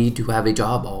where you need to have a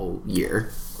job all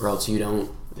year, or else you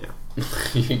don't. Yeah,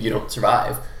 you don't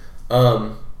survive.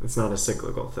 It's not a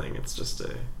cyclical thing. It's just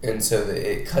and so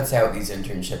it cuts out these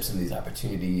internships and these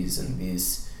opportunities and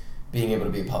these being able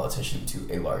to be a politician to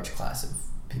a large class of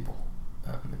people.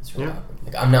 It's really awkward.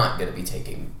 Like, I'm not going to be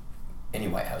taking any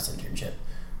White House internship,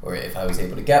 or if I was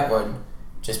able to get one,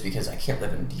 just because I can't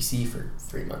live in DC for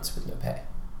 3 months with no pay.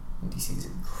 And DC is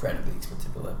incredibly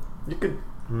expensive to live. You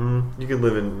could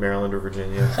live in Maryland or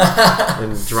Virginia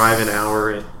and drive an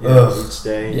hour each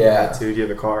day. Yeah. Do you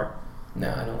have a car?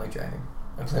 No, I don't like driving.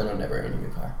 I plan on never owning a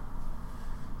car.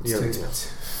 It's too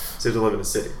expensive. So you have to live in a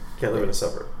city. You can't live in a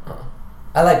suburb.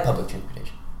 I like public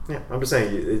transportation. Yeah, I'm just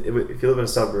saying, if you live in a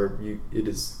suburb, it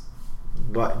is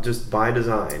just by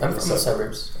design. I'm from the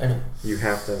suburbs. I know. You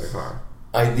have to have a car.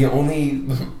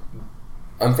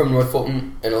 I'm from North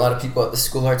Fulton, and a lot of people at the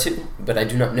school are too, but I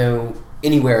do not know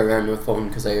anywhere around North Fulton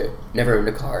because I never owned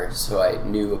a car, so I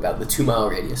knew about the 2-mile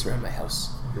radius around my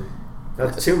house.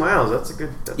 That's 2 miles. That's a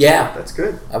good. That's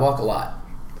good. I walk a lot.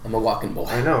 I'm a walking boy.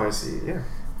 I know. I see. Yeah.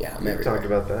 Yeah, I'm everywhere. We talked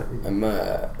about that. I'm.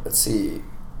 Let's see.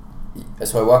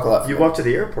 So I walk a lot. You walk to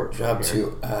the airport.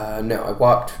 No, I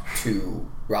walked to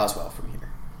Roswell from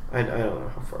here. I don't know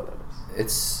how far that is.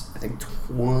 It's, I think,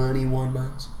 21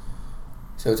 miles.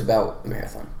 So it's about a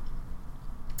marathon.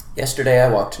 Yesterday I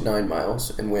walked 9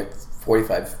 miles and went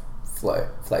 45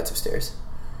 flights of stairs.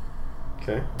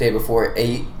 Okay. Day before,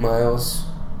 8 miles,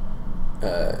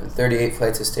 38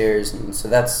 flights of stairs, and so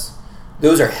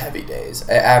those are heavy days.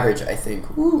 I average, I think,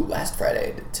 last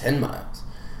Friday I did 10 miles.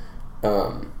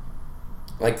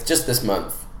 Like just this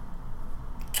month,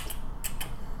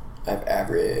 I've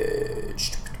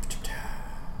averaged.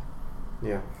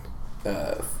 Yeah.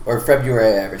 Or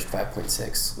February I averaged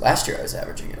 5.6. Last year I was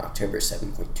averaging in October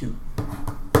 7.2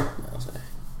 miles a day.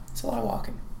 It's a lot of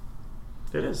walking.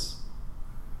 It is.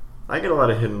 I get a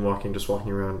lot of hidden walking, just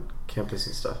walking around campus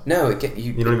and stuff. No,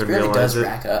 you don't even really does it.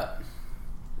 Rack up.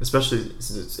 Especially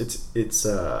since it's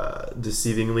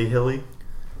deceivingly hilly.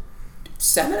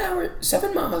 7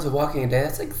 miles of walking a day.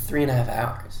 That's like 3.5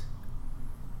 hours.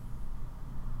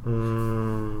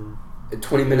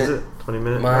 20 minute. Is it 20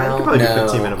 minute mile? You could probably do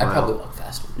 15-minute mile. I probably walk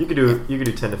faster. You could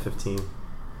do 10 to 15.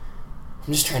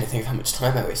 I'm just trying to think of how much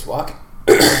time I waste walking.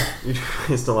 You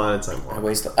waste a lot of time walking. I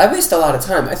waste a lot of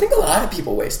time. I think a lot of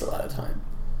people waste a lot of time.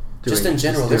 Just in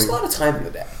general, there's a lot of time in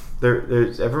the day.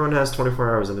 Everyone has 24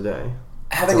 hours in a day.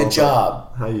 Having a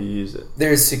job, how you use it.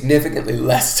 There is significantly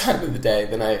less time in the day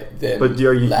than But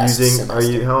are you using?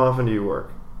 Semester. How often do you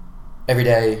work? Every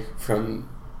day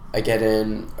I get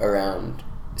in around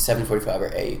 7:45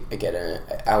 or 8. I get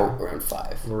out around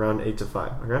 5. Around 8 to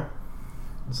 5. Okay.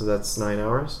 So that's 9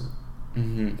 hours.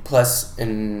 Mm-hmm. Plus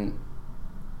an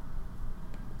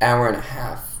hour and a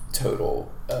half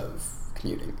total of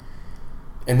commuting.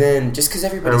 And then just because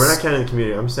everybody's... we're not counting the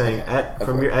commuting. I'm saying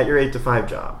at your 8 to 5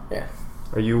 job. Yeah.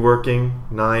 Are you working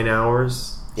 9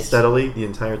 hours steadily the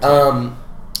entire time?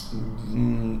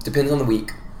 Depends on the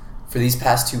week. For these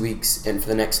past 2 weeks and for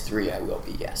the next 3, I will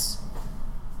be, yes.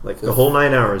 Like the whole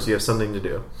 9 hours, you have something to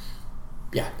do.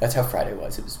 Yeah, that's how Friday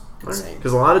was. It was insane.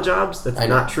 Because a lot of jobs, that's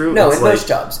not true. No, in most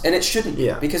jobs. And it shouldn't be.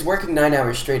 Yeah. Because working 9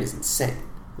 hours straight is insane.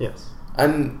 Yes.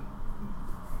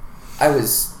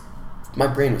 My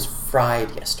brain was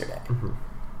fried yesterday. Mm-hmm.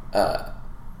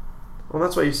 Well,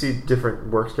 that's why you see different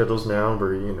work schedules now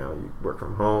where, you work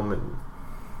from home and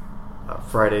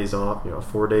Fridays off,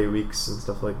 4-day weeks and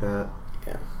stuff like that.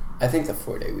 Yeah. I think the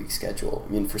 4-day week schedule,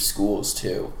 for schools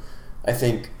too, I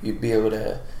think you'd be able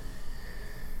to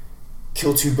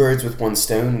kill 2 birds with 1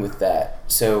 stone with that.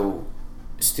 So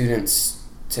students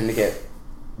tend to get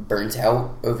burnt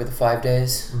out over the 5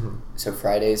 days. Mm-hmm. So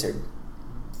Fridays are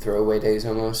throwaway days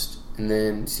almost. And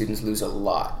then students lose a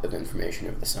lot of information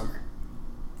over the summer.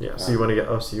 Yeah, so you want to get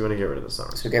rid of the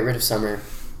summer. So get rid of summer,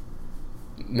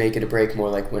 make it a break more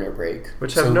like winter break.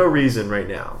 Which have no reason right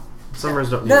now. Summers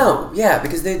don't. No, yeah,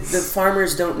 because the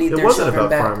farmers don't need their wasn't children about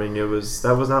back. farming.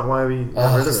 That was not why we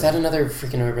got rid of Is it. that another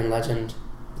freaking urban legend?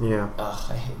 Yeah. Oh,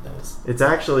 I hate those. It's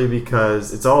actually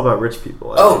because it's all about rich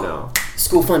people, as you know.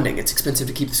 School funding. It's expensive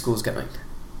to keep the schools going.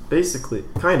 Basically,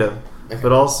 kind of. Okay.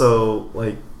 But also,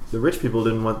 like, the rich people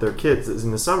didn't want their kids. In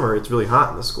the summer, it's really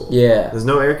hot in the school. Yeah. There's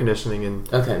no air conditioning in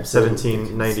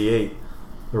 1798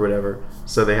 or whatever.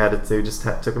 So they just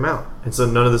took them out. And so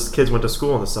none of the kids went to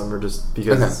school in the summer just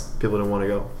because people didn't want to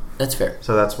go. That's fair.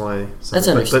 So that's why. That's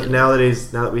understandable. But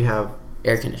nowadays, now that we have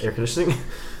air conditioning.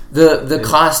 The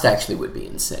cost actually would be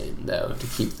insane, though, to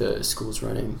keep the schools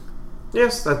running.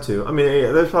 Yes, that too. I mean,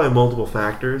 there's probably multiple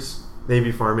factors.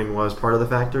 Maybe farming was part of the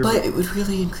factor. But it would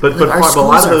really increase. But our schools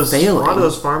a lot of failing.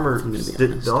 those farmers,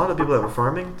 a lot of people that were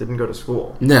farming didn't go to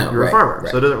school. No, you're a farmer,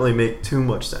 right. so it doesn't really make too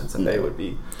much sense. And they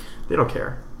don't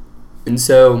care. And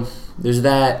so there's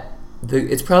that.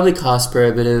 It's probably cost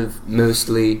prohibitive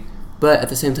mostly, but at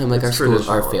the same time, like, our schools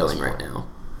are failing right now.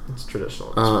 It's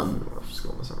traditional.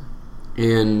 School in the summer.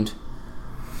 And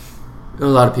a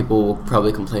lot of people will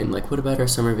probably complain, like, what about our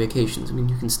summer vacations? I mean,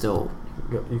 you can still...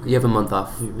 You have a month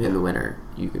off in the winter,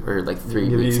 or like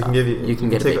 3 weeks off. You can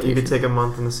get a vacation. You could take a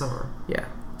month in the summer. Yeah.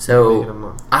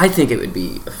 So I think it would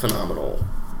be a phenomenal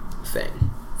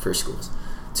thing for schools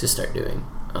to start doing.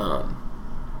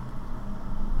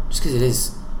 Just because it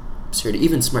is absurd.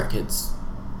 Even smart kids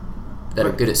that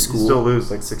are good at school... You still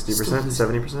lose like 60%,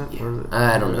 70%?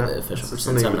 Yeah. I don't know the official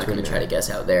percent, so I'm not going to try to guess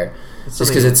out there. Just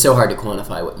because it's so hard to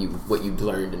quantify what you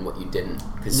learned and what you didn't.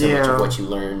 Because so much of what you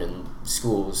learned in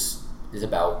schools is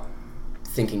about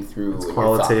thinking through it's and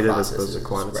qualitative your thought as opposed to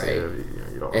quantitative.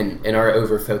 Right? You don't and our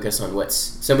over focus on what's...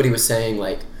 Somebody was saying,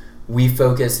 like, we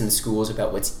focus in schools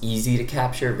about what's easy to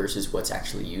capture versus what's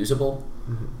actually usable.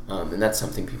 Mm-hmm. And that's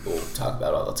something people talk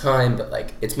about all the time, but,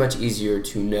 like, it's much easier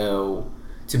to know...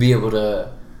 to be able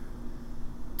to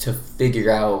figure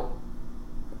out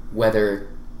whether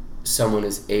someone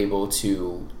is able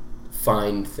to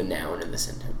find the noun in the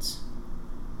sentence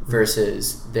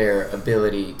versus their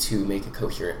ability to make a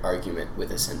coherent argument with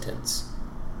a sentence,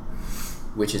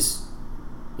 which is,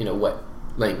 what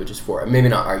language is for. Maybe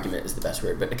not argument is the best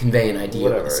word, but to convey an idea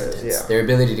with a sentence. Their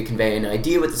ability to convey an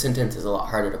idea with a sentence is a lot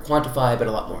harder to quantify, but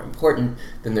a lot more important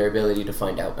than their ability to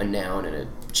find out a noun and a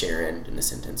gerund in a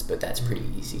sentence. But that's pretty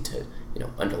easy to,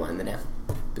 underline the noun.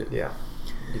 Boom. Yeah,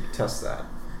 you can test that.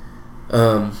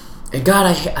 And God,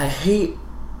 I hate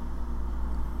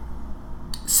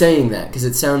saying that because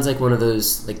it sounds like one of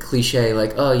those like cliche,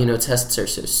 like, oh, tests are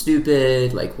so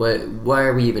stupid, like why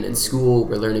are we even in school?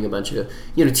 We're learning a bunch of,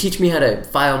 teach me how to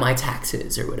file my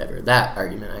taxes or whatever. That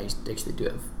argument I actually do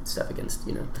have stuff against.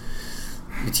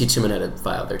 You teach someone how to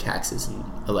file their taxes in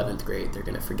 11th grade, they're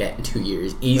going to forget in 2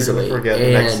 years easily. They're going to forget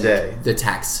the next day. The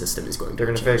tax system is going to They're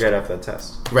going to forget after the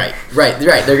test. Right.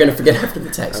 They're going to forget after the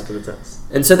test. After the test.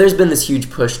 And so there's been this huge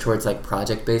push towards like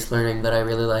project-based learning that I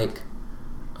really like.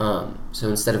 So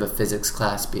instead of a physics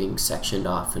class being sectioned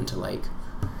off into like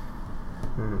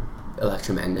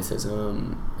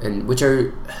electromagnetism, and which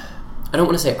are, I don't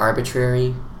want to say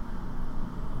arbitrary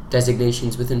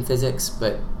designations within physics,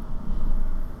 but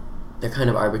they're kind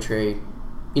of arbitrary.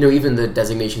 Even the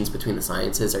designations between the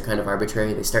sciences are kind of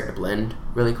arbitrary. They start to blend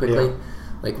really quickly. Yeah.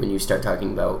 Like when you start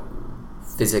talking about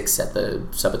physics at the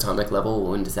subatomic level,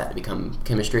 when does that become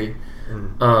chemistry?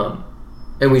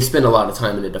 And we spend a lot of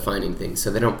time into defining things,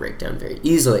 so they don't break down very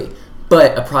easily.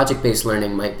 But a project-based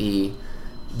learning might be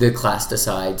the class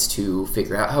decides to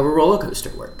figure out how a roller coaster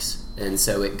works. And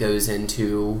so it goes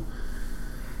into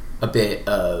a bit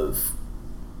of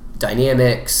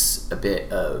dynamics, a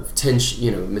bit of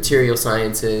tension, material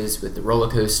sciences with the roller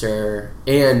coaster,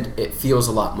 and it feels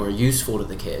a lot more useful to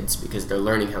the kids because they're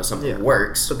learning how something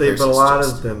works. But a lot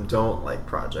of them don't like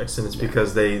projects, and it's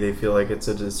because they feel like it's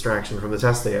a distraction from the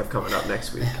test they have coming up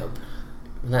next week. I hope.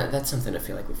 That's something I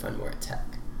feel like we find more at Tech.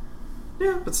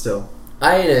 Yeah, but still.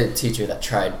 I had a teacher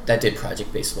that did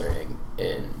project-based learning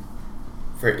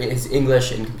for his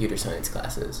English and computer science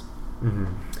classes.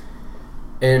 Mm-hmm.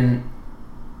 And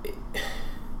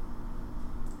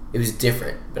it was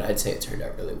different, but I'd say it turned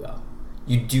out really well.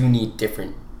 You do need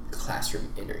different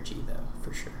classroom energy, though,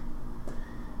 for sure.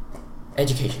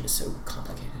 Education is so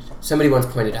complicated. Somebody once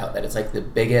pointed out that it's like the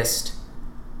biggest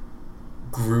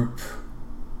group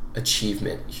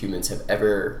achievement humans have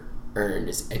ever earned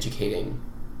is educating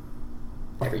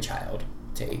every child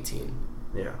to 18.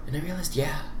 Yeah. And I realized,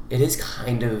 it is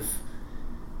kind of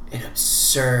an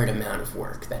absurd amount of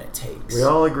work that it takes. We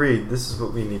all agreed this is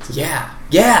what we need to do.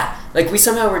 Yeah. Like, we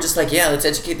somehow were just like, let's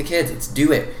educate the kids, let's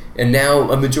do it. And now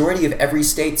a majority of every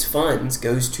state's funds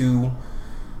goes to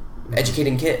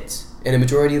educating kids. And a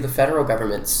majority of the federal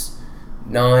government's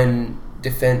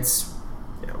non-defense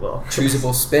well,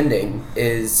 choosable spending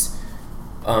is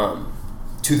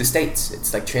to the states.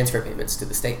 It's like transfer payments to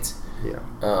the states. Yeah.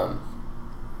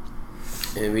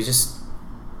 And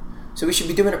so we should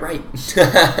be doing it right.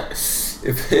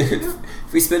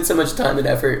 if we spend so much time and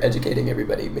effort educating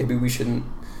everybody, maybe we shouldn't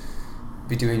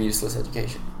be doing useless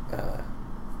education.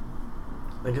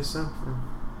 I guess so.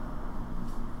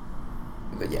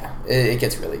 But yeah, it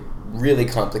gets really, really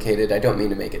complicated. I don't mean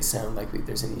to make it sound like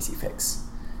there's an easy fix.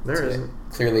 There isn't.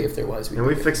 Clearly, if there was,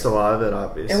 we fixed a lot of it,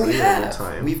 obviously. And we have. Over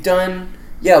time. We've done.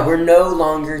 Yeah, we're no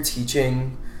longer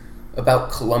teaching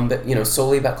about Columbus.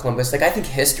 Solely about Columbus. Like, I think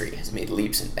history has made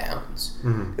leaps and bounds.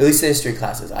 Mm-hmm. At least the history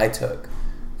classes I took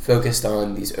focused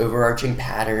on these overarching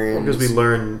patterns. Because we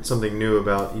learn something new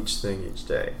about each thing each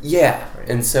day. Yeah, right.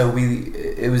 And so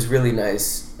it was really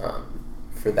nice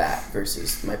for that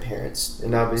versus my parents.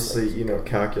 And obviously,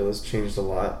 calculus changed a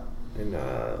lot in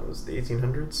was it the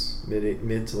 1800s,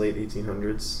 mid to late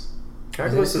 1800s.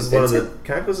 Calculus is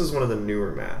one of the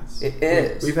newer maths. It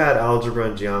is. We've had algebra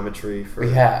and geometry for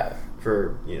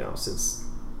since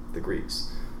the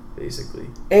Greeks, basically.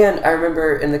 And I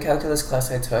remember in the calculus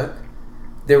class I took,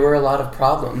 there were a lot of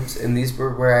problems, and these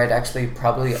were where I'd actually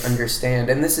probably understand,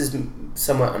 and this is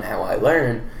somewhat on how I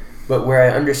learn, but where I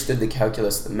understood the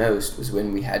calculus the most was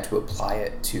when we had to apply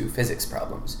it to physics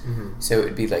problems. Mm-hmm. So it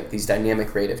would be like these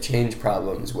dynamic rate of change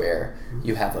problems where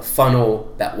you have a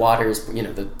funnel that waters,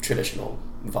 the traditional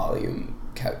volume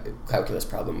calculus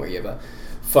problem where you have a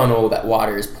funnel that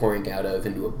water is pouring out of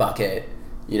into a bucket.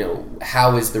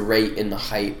 How is the rate and the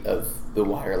height of the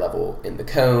water level in the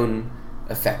cone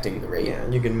affecting the rate? Yeah,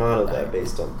 and you can model that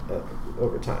based on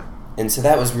over time. And so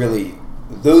that was really,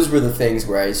 those were the things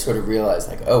where I sort of realized,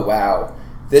 like, oh wow,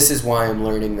 this is why I'm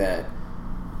learning that.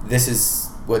 This is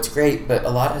what's great, but a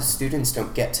lot of students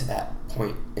don't get to that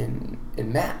point in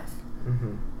math.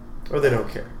 Mm-hmm. Or they don't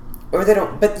care.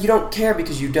 But you don't care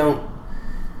because you don't,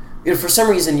 for some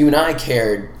reason you and I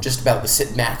cared just about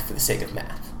the math for the sake of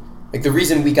math. Like, the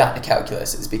reason we got to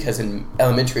calculus is because in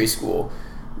elementary school,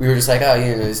 we were just like, oh,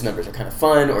 these numbers are kind of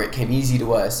fun, or it came easy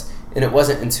to us. And it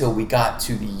wasn't until we got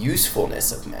to the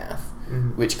usefulness of math, mm-hmm.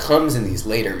 which comes in these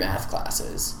later math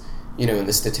classes, in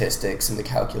the statistics and the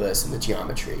calculus and the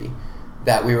geometry,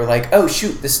 that we were like, oh,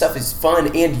 shoot, this stuff is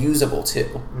fun and usable too.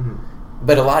 Mm-hmm.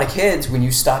 But a lot of kids, when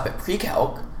you stop at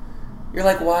pre-calc, you're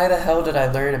like, why the hell did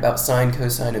I learn about sine,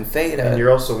 cosine, and theta? And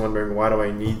you're also wondering, why do I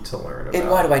need to learn about it? And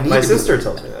why do I need My to sister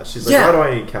tells me that. She's like, why do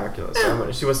I need calculus? Yeah.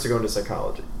 She wants to go into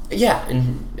psychology. Yeah,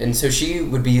 and so she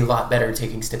would be a lot better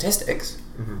taking statistics.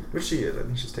 Mm-hmm. Which she is. I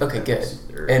think she's taking okay,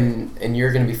 good. And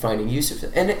you're going to be finding use of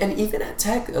it. And even at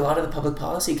Tech, a lot of the public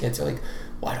policy kids are like,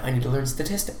 why do I need to learn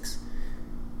statistics?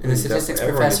 And the statistics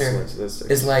professor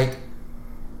is like,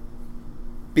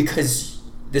 because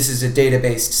this is a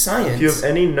data-based science. If you have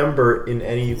any number in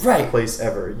any place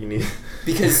ever, you need...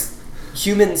 Because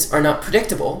humans are not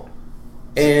predictable,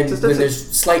 and when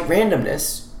there's slight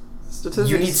randomness,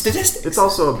 you need statistics. It's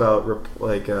also about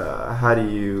how do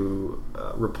you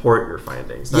report your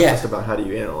findings, not just about how do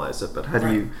you analyze it, but how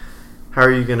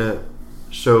are you going to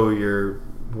show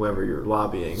whoever you're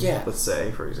lobbying, let's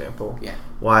say, for example,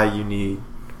 why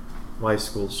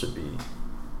schools should be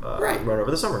run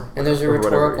over the summer. And there's a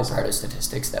rhetorical part of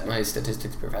statistics that my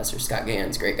statistics professor, Scott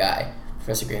Gans, great guy,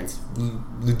 Professor Gans,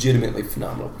 legitimately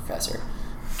phenomenal professor,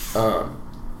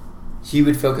 he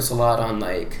would focus a lot on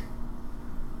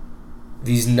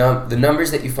the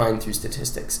numbers that you find through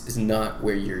statistics is not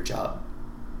where your job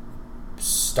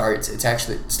starts. It's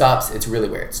actually stops. It's really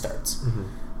where it starts.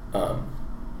 Mm-hmm.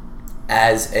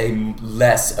 As a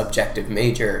less objective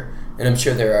major, and I'm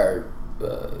sure there are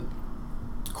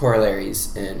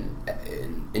corollaries in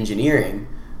engineering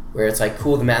where it's like,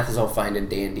 cool, the math is all fine and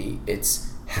dandy.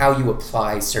 It's how you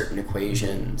apply certain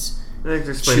equations. And it's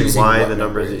explaining why the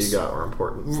numbers that you got are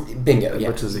important. Bingo, yeah.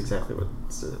 Which is exactly what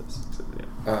statistics is.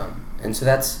 Yeah. And so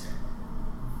that's...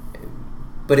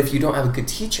 But if you don't have a good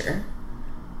teacher,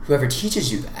 whoever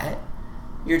teaches you that,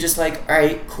 you're just like, all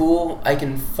right, cool, I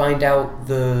can find out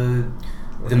the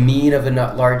mean of a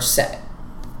large set.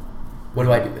 What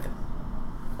do I do with it?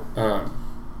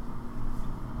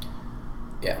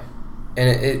 Yeah. And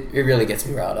it really gets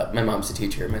me riled up. My mom's a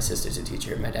teacher, my sister's a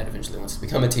teacher, my dad eventually wants to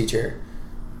become a teacher.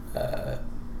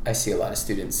 I see a lot of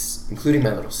students, including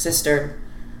my little sister,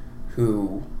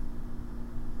 who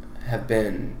have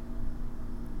been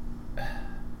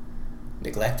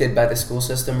neglected by the school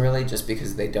system, really, just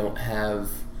because they don't have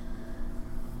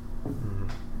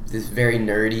this very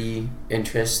nerdy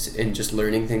interest in just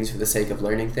learning things for the sake of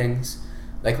learning things.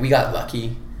 Like, we got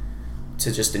lucky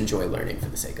to just enjoy learning for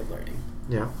the sake of learning.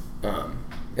 Yeah.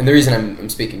 And the reason I'm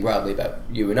speaking broadly about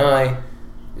you and I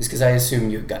is because I assume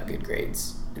you got good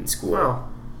grades in school. Well,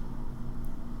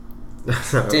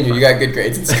 Daniel, you got good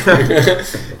grades in school.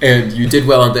 And you did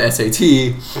well on the SAT.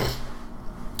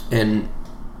 And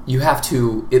you have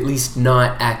to at least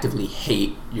not actively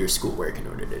hate your schoolwork in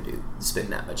order to spend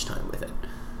that much time with it.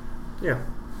 Yeah.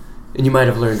 And you might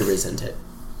have learned to resent it.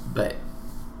 But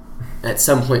at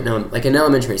some point now, like in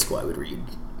elementary school, I would read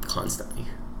constantly.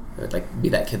 I would like be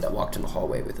that kid that walked in the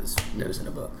hallway with his nose in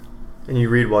a book. And you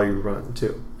read while you run,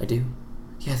 too. I do.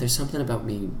 Yeah, there's something about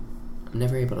me. I'm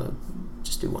never able to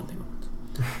just do one thing at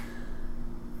once.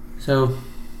 So,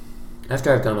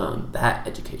 after I've gone on that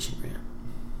education rant,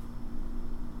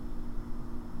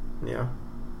 yeah,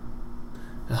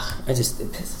 it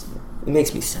pisses me. It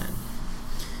makes me sad.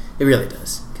 It really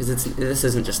does, because this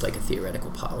isn't just like a theoretical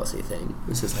policy thing.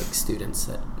 This is like students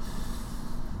that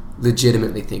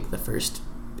legitimately think the first,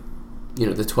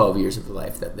 the 12 years of their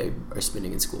life that they are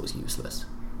spending in school is useless.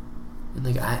 And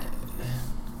like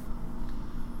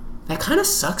that kind of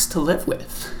sucks to live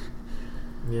with.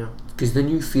 Yeah. Because then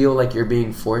you feel like you're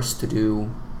being forced to do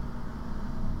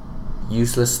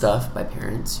useless stuff by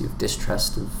parents. You have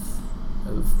distrust of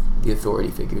the authority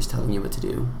figures telling you what to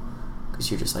do. Because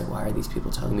you're just like, why are these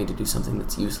people telling me to do something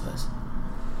that's useless?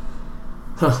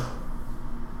 Huh.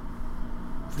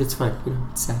 But it's fine,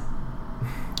 it's sad.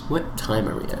 What time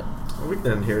are we at? Are we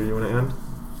done here? You want to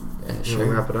end? Sure. You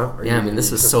want to wrap it up? Yeah,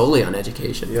 this was solely on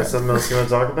education. You got something else you want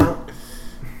to talk about?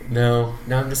 No,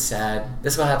 I'm just sad.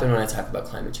 This will happen when I talk about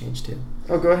climate change, too.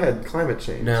 Oh, go ahead. Climate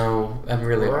change. No, I'm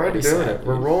really We're already doing sad. it.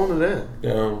 We're rolling it in.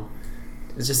 No.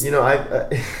 It's just... I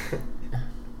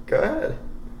go ahead.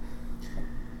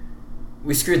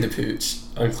 We screwed the pooch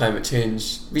on climate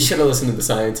change. We should have listened to the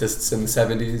scientists in the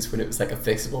 70s when it was like a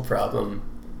fixable problem.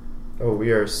 Oh,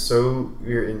 we're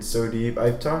in so deep.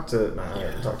 I've talked to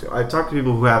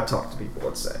people who have talked to people,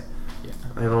 let's say. Yeah.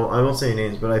 I won't say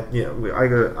names, but I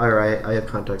have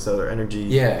contacts that are energy.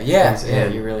 Yeah,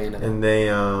 you're really into that. And they,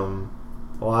 a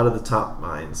lot of the top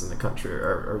minds in the country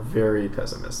are very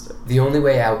pessimistic. The only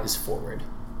way out is forward,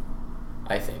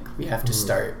 I think. We have to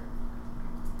start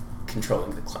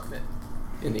controlling the climate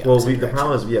in the opposite direction. The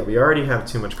problem is, we already have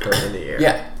too much carbon in the air.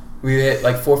 Yeah. We hit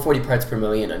like 440 parts per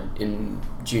million in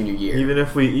junior year. Even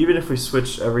if we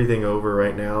switch everything over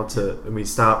right now and we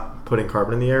stop putting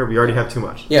carbon in the air, we already have too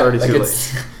much. Yeah, it's already too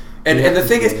late. And the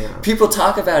thing is, people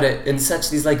talk about it in such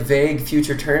these like vague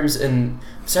future terms, and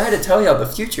I'm sorry to tell y'all, the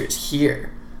future is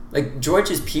here. Like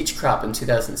Georgia's peach crop in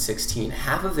 2016,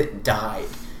 half of it died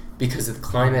because of the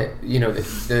climate.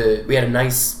 We had a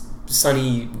nice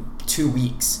sunny 2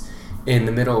 weeks in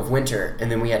the middle of winter,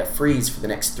 and then we had a freeze for the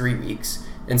next 3 weeks.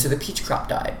 And so the peach crop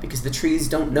died because the trees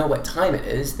don't know what time it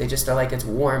is. They just are like, it's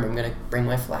warm, I'm going to bring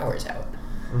my flowers out.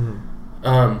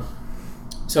 Mm-hmm.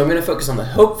 So I'm going to focus on the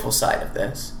hopeful side of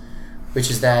this, which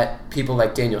is that people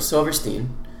like Daniel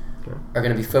Silverstein are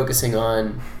going to be focusing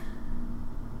on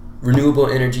renewable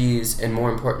energies and, more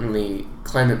importantly,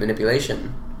 climate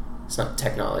manipulation. It's not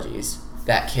technologies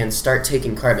that can start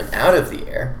taking carbon out of the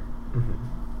air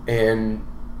and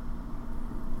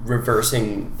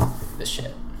reversing the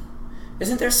shit.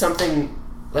 Isn't there something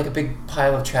like a big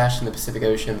pile of trash in the Pacific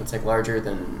Ocean that's like larger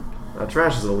than...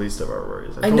 trash is the least of our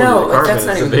worries. I know, like that's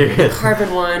not even the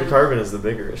carbon one. The carbon is the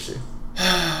bigger issue.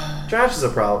 Trash is a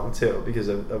problem too because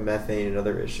of methane and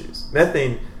other issues.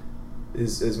 Methane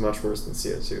is much worse than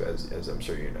CO2, as I'm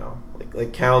sure you know.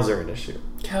 Like cows are an issue.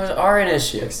 Cows are an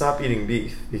issue. Like stop eating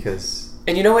beef because...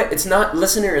 And you know what? It's not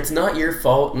your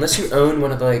fault unless you own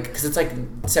one of the, because it's like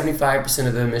 75%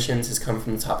 of the emissions has come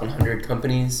from the top 100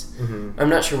 companies. Mm-hmm. I'm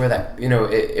not sure where that,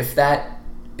 if that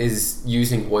is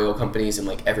using oil companies and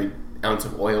like every ounce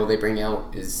of oil they bring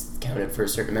out is counted for a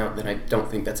certain amount, then I don't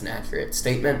think that's an accurate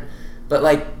statement. But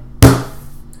like,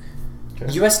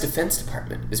 U.S. Defense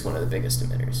Department is one of the biggest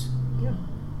emitters. Yeah.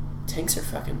 Tanks are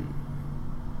fucking...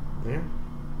 Yeah.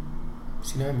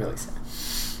 So I'm really sad.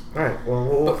 All right.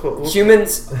 Well,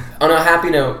 humans, on a happy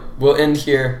note, we'll end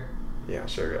here. Yeah,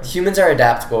 sure. Go. Humans are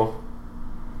adaptable.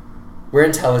 We're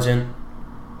intelligent.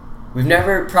 We've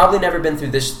probably never been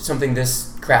through something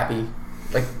this crappy,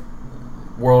 like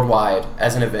worldwide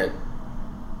as an event.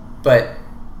 But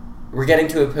we're getting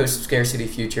to a post-scarcity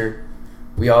future.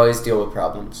 We always deal with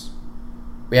problems.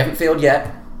 We haven't failed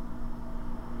yet.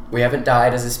 We haven't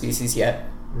died as a species yet.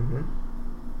 Mm-hmm.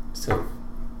 So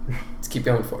let's keep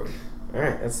going forward. All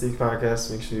right, that's the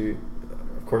podcast. Make sure you,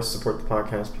 of course, support the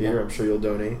podcast, Peter. Yeah. I'm sure you'll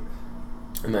donate.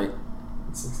 I might.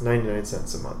 It's 99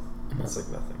 cents a month. It's like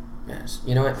nothing. Yes.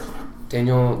 You know what?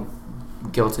 Daniel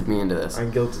guilted me into this. I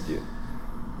guilted you.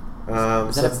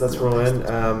 So that's where we'll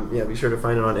end. Be sure to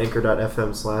find it on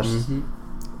anchor.fm/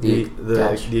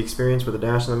 the experience with the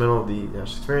dash in the middle, the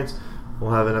dash experience.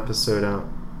 We'll have an episode out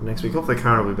next week. Hopefully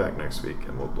Connor will be back next week,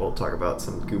 and we'll talk about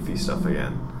some goofy stuff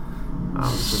again.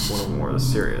 It's just one of the more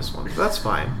serious ones. But that's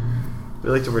fine. We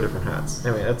like to wear different hats.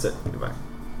 Anyway, that's it. Goodbye.